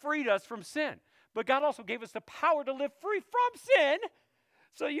 God freed us from sin. But God also gave us the power to live free from sin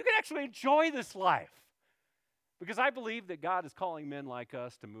so you can actually enjoy this life. Because I believe that God is calling men like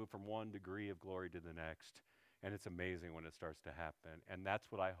us to move from one degree of glory to the next. And it's amazing when it starts to happen. And that's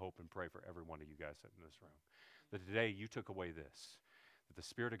what I hope and pray for every one of you guys sitting in this room. That today you took away this. That the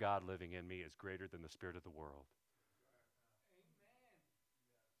Spirit of God living in me is greater than the spirit of the world.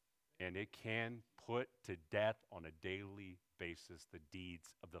 And it can put to death on a daily basis the deeds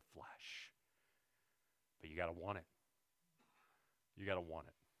of the flesh. But you got to want it. You got to want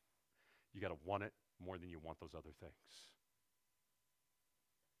it. You got to want it more than you want those other things.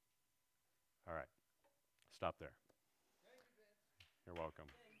 All right. Stop there. You're welcome.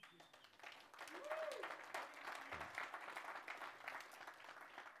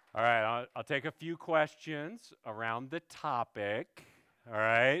 All right, I'll take a few questions around the topic. All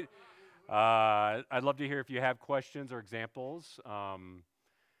right. I'd love to hear if you have questions or examples. I'll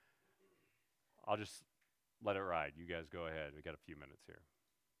just let it ride. You guys go ahead. We got a few minutes here.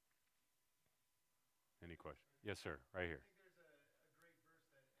 Any questions? Yes, sir. Right here.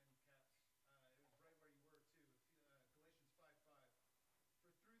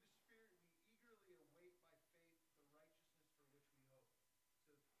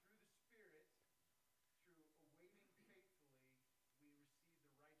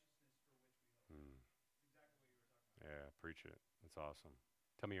 Hmm. Yeah, preach it. That's awesome.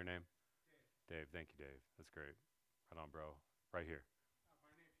 Tell me your name. Dave. Thank you, Dave. That's great. Right on, bro. Right here.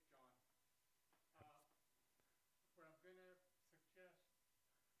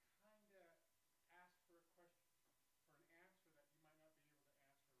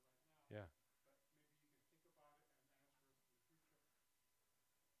 Yeah.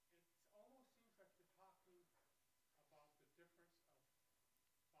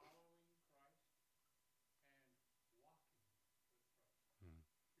 Mm.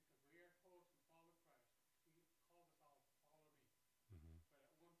 Mhm.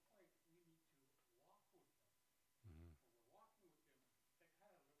 Mhm.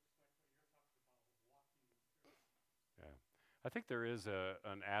 Yeah. I think there is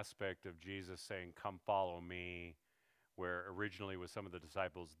an aspect of Jesus saying, "Come follow me," where originally with some of the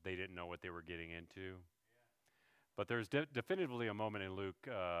disciples, they didn't know what they were getting into. But there's definitively a moment in Luke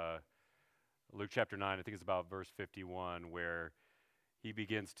chapter 9, I think it's about verse 51, where he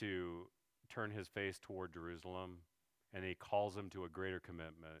begins to turn his face toward Jerusalem, and he calls them to a greater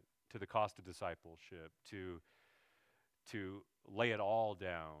commitment, to the cost of discipleship, to lay it all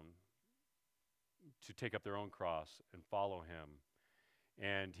down, to take up their own cross and follow him.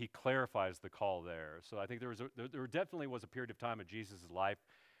 And he clarifies the call there. So I think there definitely was a period of time in Jesus' life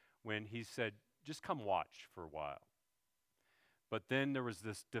when he said, just come watch for a while. But then there was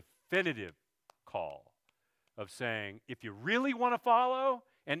this definitive call of saying, if you really want to follow,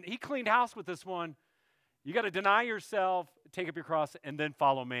 and he cleaned house with this one, you got to deny yourself, take up your cross, and then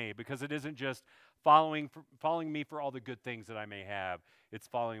follow me, because it isn't just following me for all the good things that I may have. It's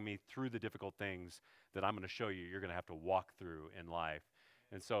following me through the difficult things that I'm going to show you you're going to have to walk through in life.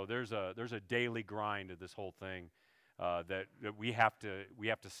 And so there's a daily grind of this whole thing that we have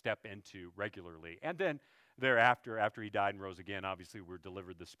to step into regularly. And then thereafter, after he died and rose again, obviously we're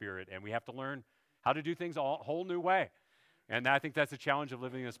delivered the Spirit, and we have to learn how to do things a whole new way. And I think that's the challenge of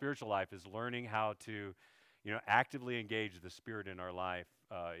living a spiritual life, is learning how to, actively engage the Spirit in our life.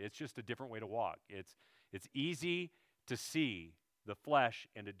 It's just a different way to walk. It's easy to see the flesh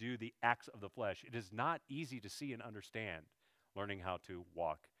and to do the acts of the flesh. It is not easy to see and understand learning how to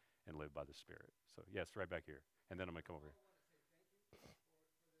walk and live by the Spirit. So yes, right back here. And then I'm going to come over here.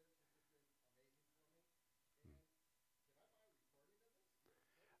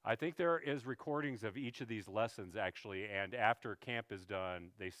 I think there is recordings of each of these lessons, actually, and after camp is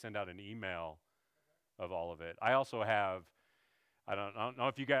done, they send out an email of all of it. I also have, I don't know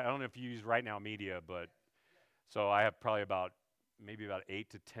if you guys, I don't know if you use Right Now Media, but so I have probably maybe about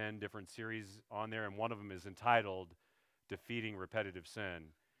 8 to 10 different series on there, and one of them is entitled Defeating Repetitive Sin.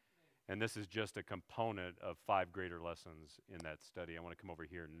 And this is just a component of 5 greater lessons in that study. I want to come over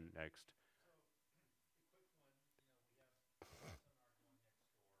here next.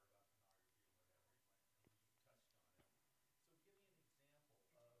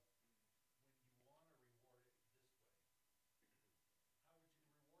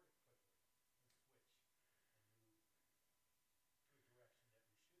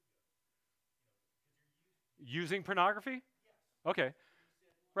 Using pornography? Okay.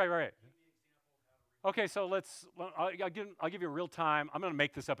 Right. Okay, so I'll give you a real time. I'm going to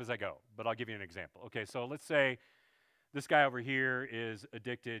make this up as I go, but I'll give you an example. Okay, so let's say this guy over here is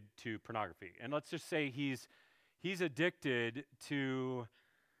addicted to pornography, and let's just say he's addicted to.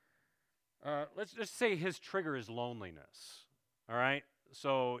 Let's just say his trigger is loneliness. All right,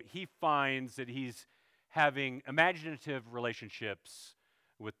 so he finds that he's having imaginative relationships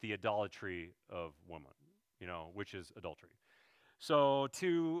with the idolatry of women, which is adultery. So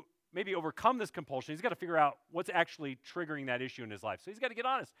to maybe overcome this compulsion, he's got to figure out what's actually triggering that issue in his life. So he's got to get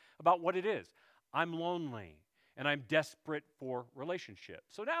honest about what it is. I'm lonely and I'm desperate for relationship.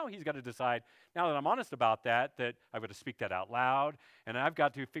 So now he's got to decide, now that I'm honest about that I've got to speak that out loud, and I've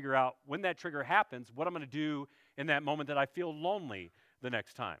got to figure out when that trigger happens, what I'm going to do in that moment that I feel lonely the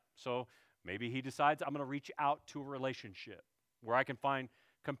next time. So maybe he decides I'm going to reach out to a relationship where I can find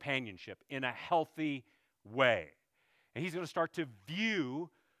companionship in a healthy way. And he's going to start to view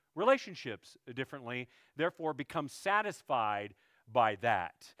relationships differently, therefore become satisfied by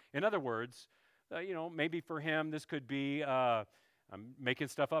that. In other words, maybe for him this could be, I'm making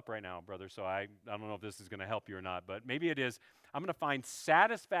stuff up right now, brother, so I don't know if this is going to help you or not, but maybe it is. I'm going to find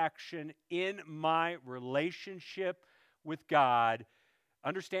satisfaction in my relationship with God,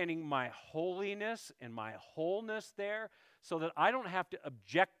 understanding my holiness and my wholeness there, so that I don't have to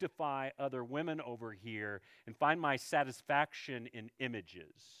objectify other women over here and find my satisfaction in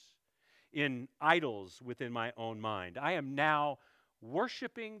images, in idols within my own mind. I am now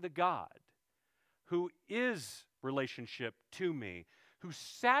worshiping the God who is relationship to me, who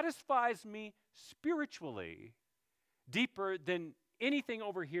satisfies me spiritually deeper than anything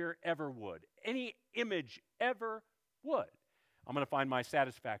over here ever would, any image ever would. I'm going to find my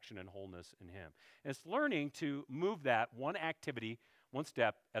satisfaction and wholeness in him. And it's learning to move that one activity, one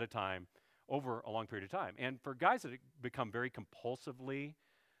step at a time, over a long period of time. And for guys that become very compulsively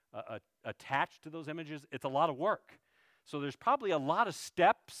attached to those images, it's a lot of work. So there's probably a lot of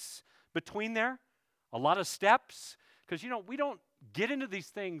steps between there, a lot of steps, because, we don't get into these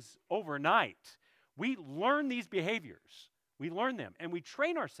things overnight. We learn these behaviors. We learn them, and we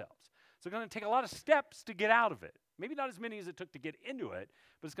train ourselves. So it's going to take a lot of steps to get out of it. Maybe not as many as it took to get into it,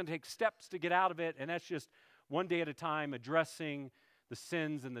 but it's going to take steps to get out of it, and that's just one day at a time, addressing the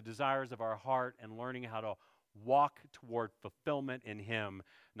sins and the desires of our heart and learning how to walk toward fulfillment in him,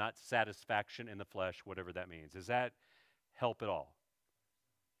 not satisfaction in the flesh, whatever that means. Does that help at all?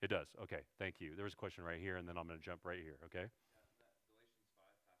 It does. Okay, thank you. There was a question right here, and then I'm going to jump right here, okay?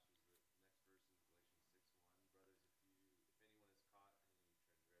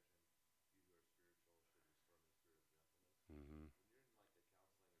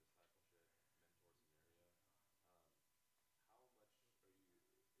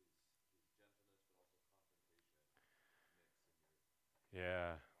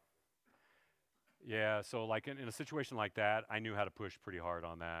 Yeah. Yeah, so like in a situation like that, I knew how to push pretty hard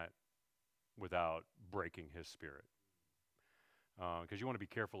on that without breaking his spirit. Because you want to be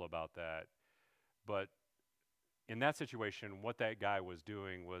careful about that. But in that situation, what that guy was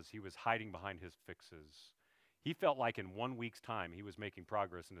doing was he was hiding behind his fixes. He felt like in 1 week's time he was making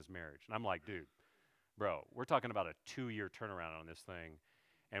progress in his marriage. And I'm like, dude, bro, we're talking about a 2-year turnaround on this thing.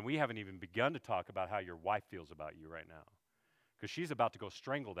 And we haven't even begun to talk about how your wife feels about you right now. Because she's about to go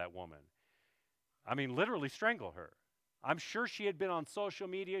strangle that woman. I mean, literally strangle her. I'm sure she had been on social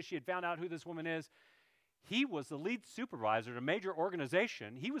media. She had found out who this woman is. He was the lead supervisor at a major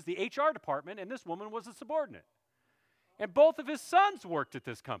organization. He was the HR department, and this woman was a subordinate. And both of his sons worked at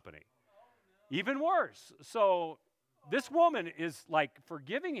this company. Even worse. So this woman is like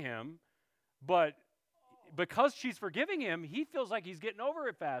forgiving him, but because she's forgiving him, he feels like he's getting over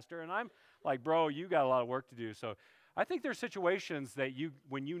it faster. And I'm like, bro, you got a lot of work to do. So I think there's situations that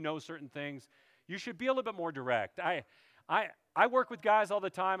when you know certain things, you should be a little bit more direct. I work with guys all the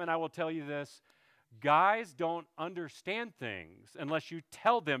time, and I will tell you this. Guys don't understand things unless you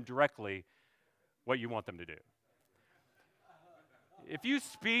tell them directly what you want them to do.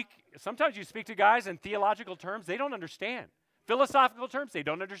 Sometimes you speak to guys in theological terms, they don't understand. Philosophical terms, they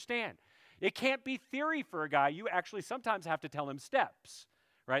don't understand. It can't be theory for a guy. You actually sometimes have to tell him steps,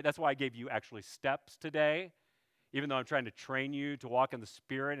 right? That's why I gave you actually steps today. Even though I'm trying to train you to walk in the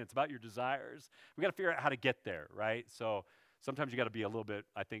Spirit, and it's about your desires. We got to figure out how to get there, right? So sometimes you got to be a little bit,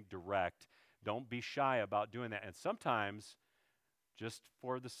 I think, direct. Don't be shy about doing that. And sometimes, just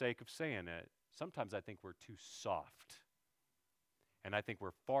for the sake of saying it, sometimes I think we're too soft. And I think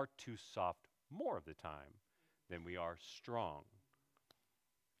we're far too soft more of the time than we are strong,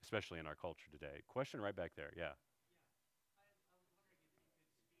 especially in our culture today. Question right back there, yeah.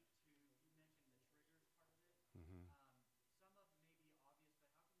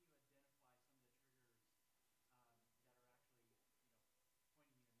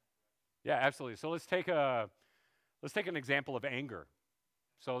 Yeah, absolutely. So let's take an example of anger.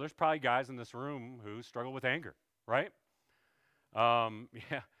 So there's probably guys in this room who struggle with anger, right?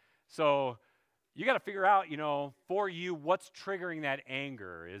 Yeah. So you got to figure out, for you, what's triggering that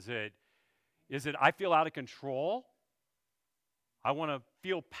anger? Is it I feel out of control? I want to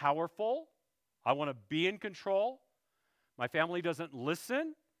feel powerful. I want to be in control. My family doesn't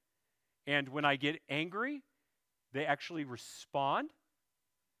listen. And when I get angry, they actually respond.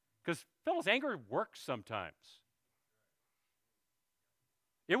 Because, fellas, anger works sometimes.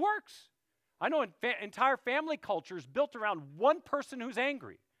 It works. I know entire family cultures built around one person who's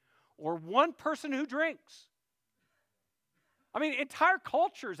angry or one person who drinks. I mean, entire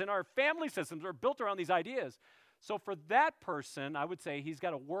cultures and our family systems are built around these ideas. So for that person, I would say he's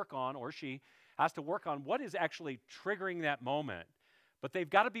got to work on, or she has to work on, what is actually triggering that moment. But they've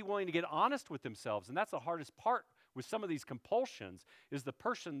got to be willing to get honest with themselves. And that's the hardest part with some of these compulsions, is the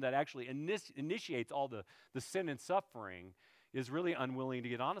person that actually initiates all the sin and suffering is really unwilling to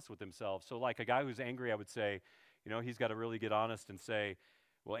get honest with themselves. So like a guy who's angry, I would say, he's got to really get honest and say,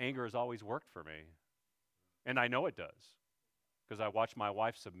 well, anger has always worked for me. And I know it does, because I watch my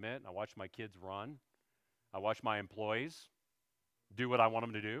wife submit, I watch my kids run, I watch my employees do what I want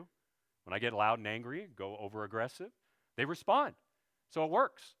them to do. When I get loud and angry, go over aggressive, they respond. So it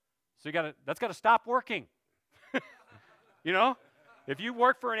works. So that's got to stop working. If you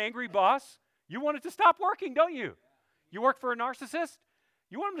work for an angry boss, you want it to stop working, don't you? You work for a narcissist,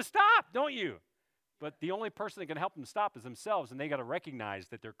 you want them to stop, don't you? But the only person that can help them stop is themselves, and they got to recognize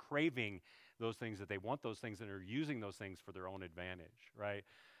that they're craving those things, that they want those things, and are using those things for their own advantage, right?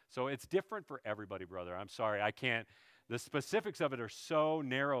 So it's different for everybody, brother. I'm sorry, I can't. The specifics of it are so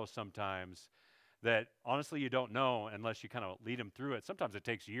narrow sometimes that honestly you don't know unless you kind of lead them through it. Sometimes it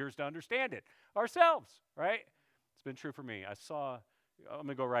takes years to understand it ourselves, right? It's been true for me. I'm going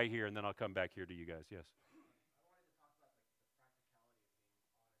to go right here, and then I'll come back here to you guys. Yes.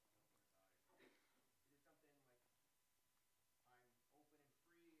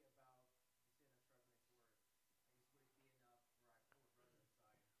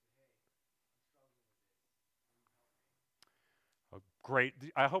 Oh, great.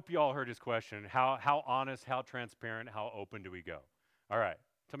 I hope you all heard his question. How honest, how transparent, how open do we go? All right.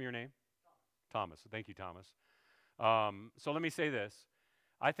 Tell me your name. Thomas. Thank you, Thomas. So let me say this.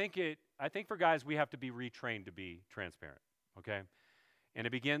 I think for guys, we have to be retrained to be transparent, okay? And it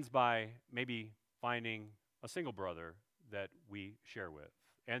begins by maybe finding a single brother that we share with.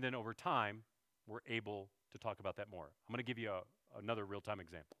 And then over time, we're able to talk about that more. I'm going to give you another real-time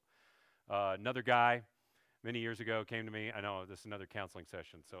example. Another guy many years ago came to me. I know this is another counseling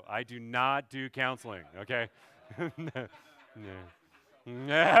session, so I do not do counseling, okay?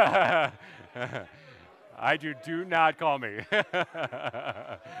 Do not call me.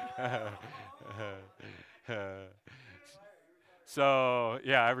 So,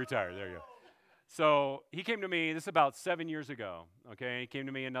 yeah, I retired. There you go. So he came to me, this is about 7 years ago, okay? He came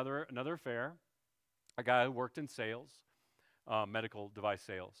to me, another affair, a guy who worked in sales, medical device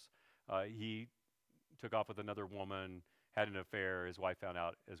sales. He took off with another woman, had an affair. His wife found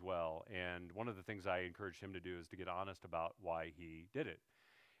out as well. And one of the things I encouraged him to do is to get honest about why he did it.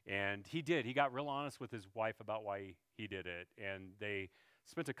 And he did. He got real honest with his wife about why he did it. And they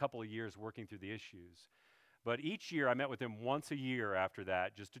spent a couple of years working through the issues. But each year, I met with him once a year after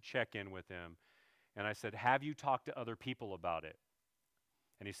that just to check in with him. And I said, have you talked to other people about it?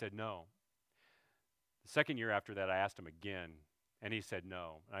 And he said, no. The second year after that, I asked him again, and he said,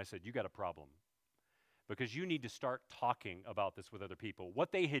 no. And I said, you got a problem, because you need to start talking about this with other people.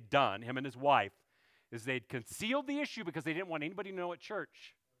 What they had done, him and his wife, is they'd concealed the issue because they didn't want anybody to know at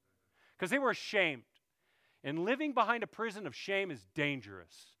church, because they were ashamed. And living behind a prison of shame is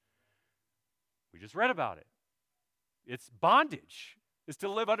dangerous. We just read about it. It's bondage. It's to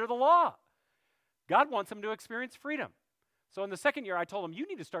live under the law. God wants them to experience freedom. So in the second year, I told him, you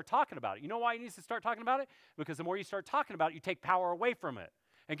need to start talking about it. You know why he needs to start talking about it? Because the more you start talking about it, you take power away from it.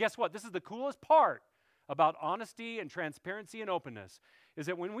 And guess what? This is the coolest part about honesty and transparency and openness, is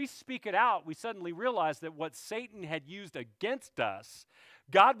that when we speak it out, we suddenly realize that what Satan had used against us,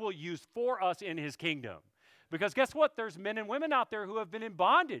 God will use for us in his kingdom. Because guess what? There's men and women out there who have been in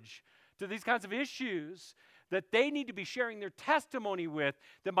bondage to these kinds of issues that they need to be sharing their testimony with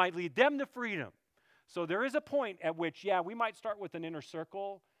that might lead them to freedom. So there is a point at which, we might start with an inner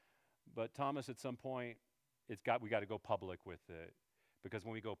circle, but Thomas, at some point, we got to go public with it. Because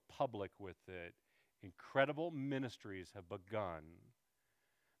when we go public with it, incredible ministries have begun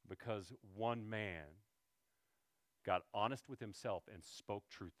because one man got honest with himself and spoke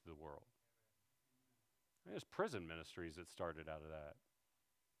truth to the world. There's prison ministries that started out of that.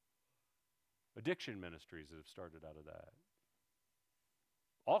 Addiction ministries that have started out of that.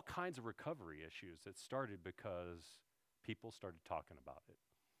 All kinds of recovery issues that started because people started talking about it.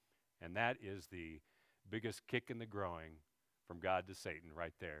 And that is the biggest kick in the groin from God to Satan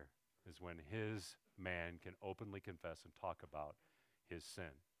right there, is when his man can openly confess and talk about his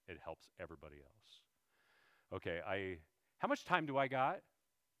sin. It helps everybody else. Okay, how much time do I got?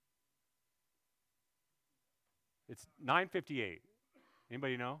 It's 9:58.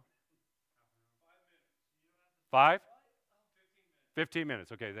 Anybody know? 5? 15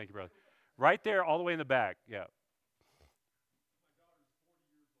 minutes. Okay, thank you, brother. Right there, all the way in the back. Yeah.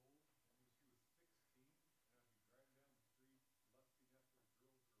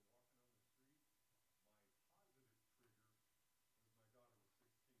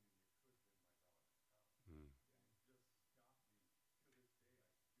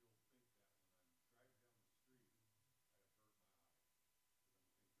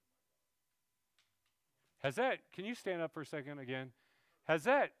 Can you stand up for a second again? Has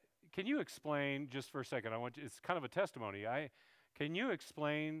that, can you explain just for a second? It's kind of a testimony. Can you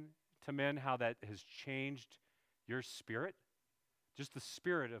explain to men how that has changed your spirit? Just the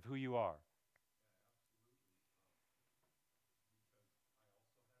spirit of who you are.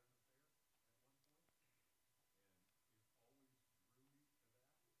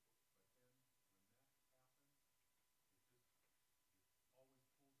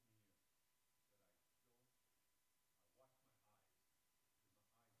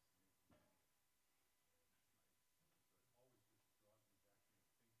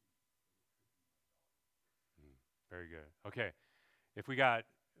 Very good. Okay. If we got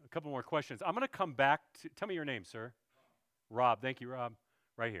a couple more questions, I'm going to come back to, tell me your name, sir. Rob. Thank you, Rob.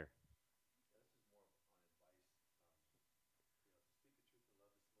 Right here.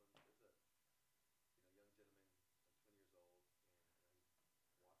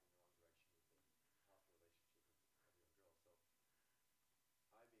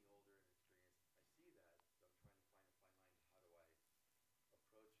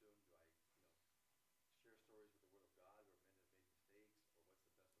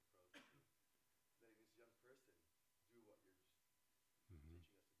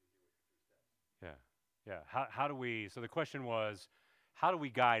 Yeah. Yeah. How do we, so the question was, how do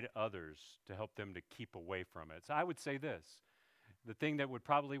we guide others to help them to keep away from it? So I would say this, the thing that would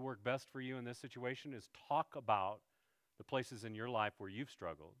probably work best for you in this situation is talk about the places in your life where you've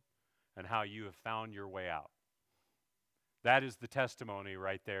struggled and how you have found your way out. That is the testimony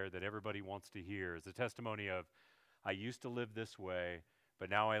right there that everybody wants to hear, is the testimony of, I used to live this way,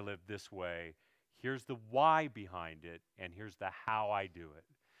 but now I live this way. Here's the why behind it, and here's the how I do it.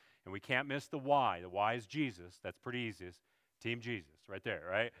 And we can't miss the why. The why is Jesus. That's pretty easy. It's Team Jesus right there,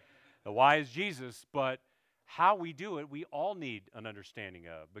 right? The why is Jesus, but how we do it, we all need an understanding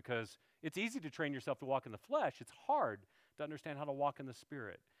of, because it's easy to train yourself to walk in the flesh. It's hard to understand how to walk in the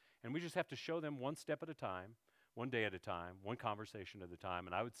Spirit. And we just have to show them one step at a time, one day at a time, one conversation at a time.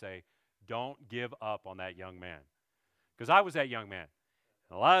 And I would say, don't give up on that young man. Because I was that young man.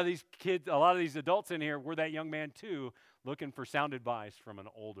 And a lot of these kids, a lot of these adults in here were that young man too, looking for sound advice from an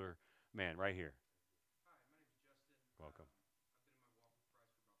older man right here. Hi, my name is Justin. Welcome.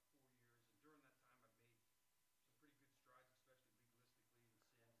 I've been in my walk with Christ for about 4 years, and during that time, I've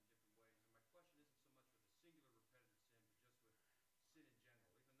made some pretty good strides, especially legalistically in sins in different ways. And my question isn't so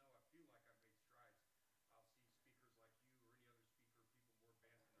much with a singular repetitive sin, but just with sin in general. Even though I feel like I've made strides, I'll see speakers like you or any other speaker,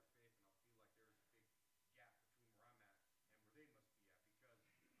 people more advanced in their faith, and I'll feel like there is a big gap between where I'm at and where they must be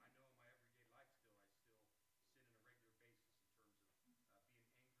at, because I know in my everyday life still, I still sin on a regular basis in terms of being angry,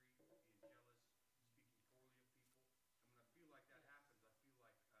 being jealous, speaking poorly of people. And when I feel like that happens, I feel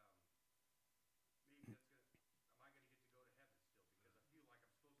like maybe that's gonna, am I gonna get to go to heaven still? Because I feel like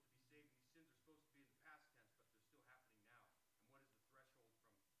I'm supposed to be saved, and these sins are supposed to be in the past tense, but they're still happening now. And what is the threshold from? Is there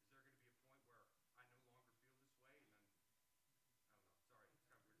going to be a point where I no longer feel this way, and then I don't know. Sorry, it's kind of a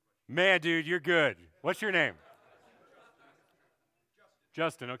weird question. Man, dude, you're good. What's your name?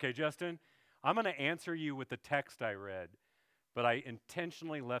 Justin. Okay, Justin. I'm going to answer you with the text I read, but I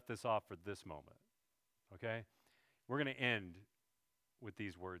intentionally left this off for this moment. Okay? We're going to end with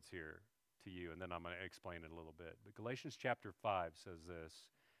these words here to you, and then I'm going to explain it a little bit. But Galatians chapter 5 says this,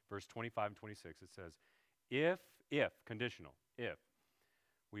 verse 25 and 26. It says, if, conditional, if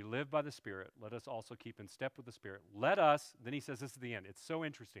we live by the Spirit, let us also keep in step with the Spirit. Let us, then he says this at the end. It's so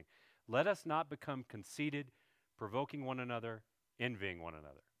interesting. Let us not become conceited, provoking one another, envying one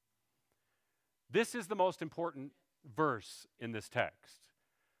another. This is the most important verse in this text.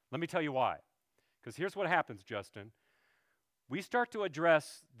 Let me tell you why. Because here's what happens, Justin. We start to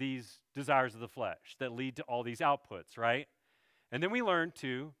address these desires of the flesh that lead to all these outputs, right? And then we learn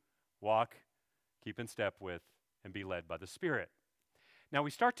to walk, keep in step with, and be led by the Spirit. Now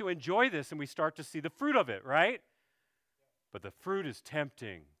we start to enjoy this and we start to see the fruit of it, right? But the fruit is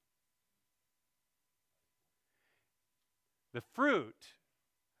tempting. The fruit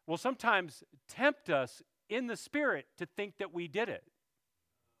will sometimes tempt us in the Spirit to think that we did it.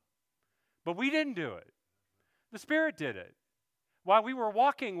 But we didn't do it. The Spirit did it. While we were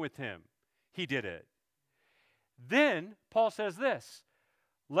walking with Him, He did it. Then Paul says this,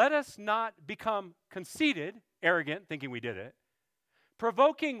 let us not become conceited, arrogant, thinking we did it,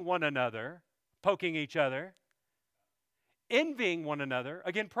 provoking one another, poking each other, envying one another,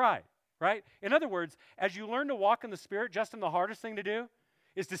 again, pride, right? In other words, as you learn to walk in the Spirit, Justin, the hardest thing to do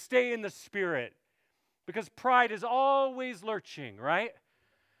is to stay in the Spirit, because pride is always lurching, right?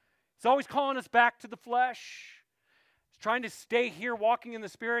 It's always calling us back to the flesh. It's trying to stay here walking in the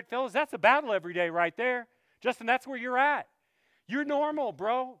Spirit. Fellas, that's a battle every day right there. Justin, that's where you're at. You're normal,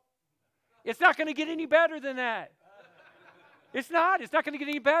 bro. It's not going to get any better than that. It's not. It's not going to get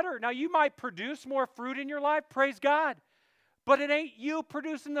any better. Now, you might produce more fruit in your life, praise God. But it ain't you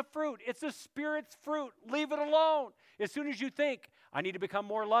producing the fruit. It's the Spirit's fruit. Leave it alone. As soon as you think, I need to become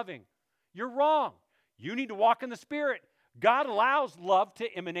more loving, you're wrong. You need to walk in the Spirit. God allows love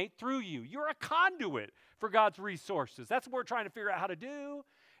to emanate through you. You're a conduit for God's resources. That's what we're trying to figure out how to do.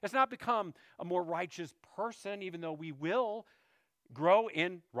 It's not become a more righteous person, even though we will grow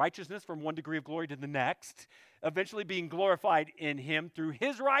in righteousness from one degree of glory to the next, eventually being glorified in Him through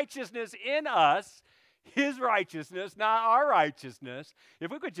His righteousness in us, His righteousness, not our righteousness. If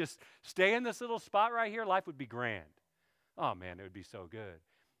we could just stay in this little spot right here, life would be grand. Oh man, it would be so good.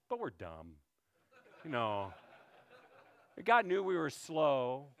 But we're dumb. You know, God knew we were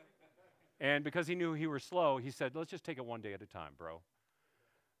slow, and because He knew He were slow, He said, let's just take it one day at a time, bro.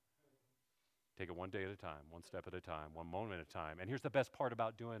 Take it one day at a time, one step at a time, one moment at a time. And here's the best part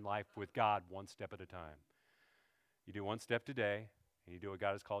about doing life with God one step at a time. You do one step today, and you do what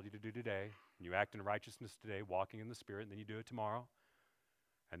God has called you to do today, and you act in righteousness today, walking in the Spirit, and then you do it tomorrow,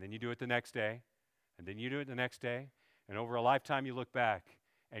 and then you do it the next day, and then you do it the next day, and over a lifetime you look back,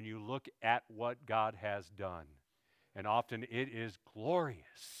 and you look at what God has done. And often it is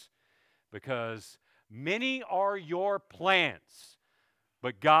glorious, because many are your plans,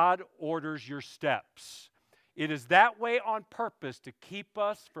 but God orders your steps. It is that way on purpose to keep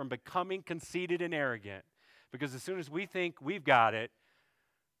us from becoming conceited and arrogant. Because as soon as we think we've got it,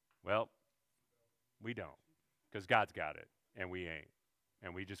 well, we don't. Because God's got it, and we ain't.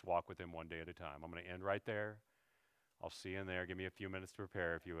 And we just walk with Him one day at a time. I'm going to end right there. I'll see you in there. Give me a few minutes to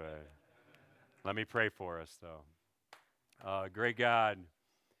prepare if you would. Let me pray for us, though. Great God,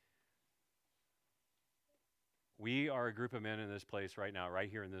 we are a group of men in this place right now, right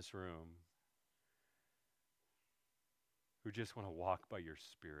here in this room, who just want to walk by your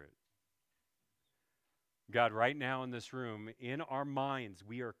Spirit. God, right now in this room, in our minds,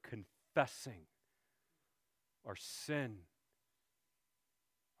 we are confessing our sin,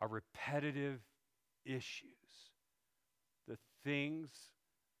 our repetitive issues, the things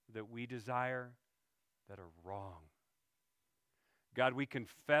that we desire that are wrong. God, we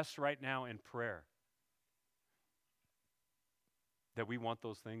confess right now in prayer that we want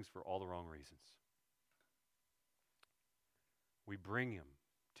those things for all the wrong reasons. We bring them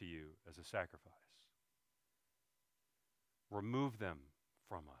to you as a sacrifice. Remove them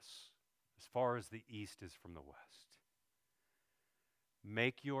from us as far as the east is from the west.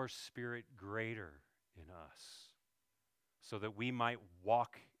 Make your Spirit greater in us so that we might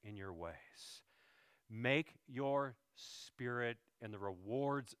walk in your ways. Make your Spirit and the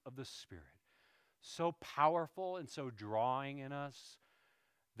rewards of the Spirit so powerful and so drawing in us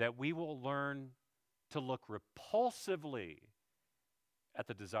that we will learn to look repulsively at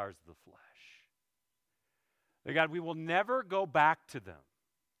the desires of the flesh. That God, we will never go back to them.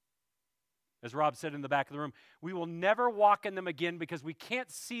 As Rob said in the back of the room, we will never walk in them again because we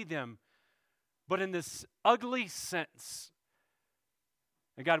can't see them, but in this ugly sense.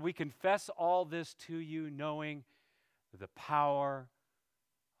 And God, we confess all this to you, knowing that the power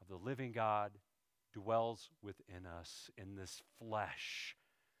of the living God dwells within us in this flesh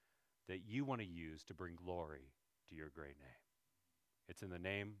that you want to use to bring glory to your great name. It's in the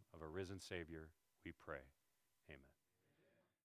name of a risen Savior we pray. Amen.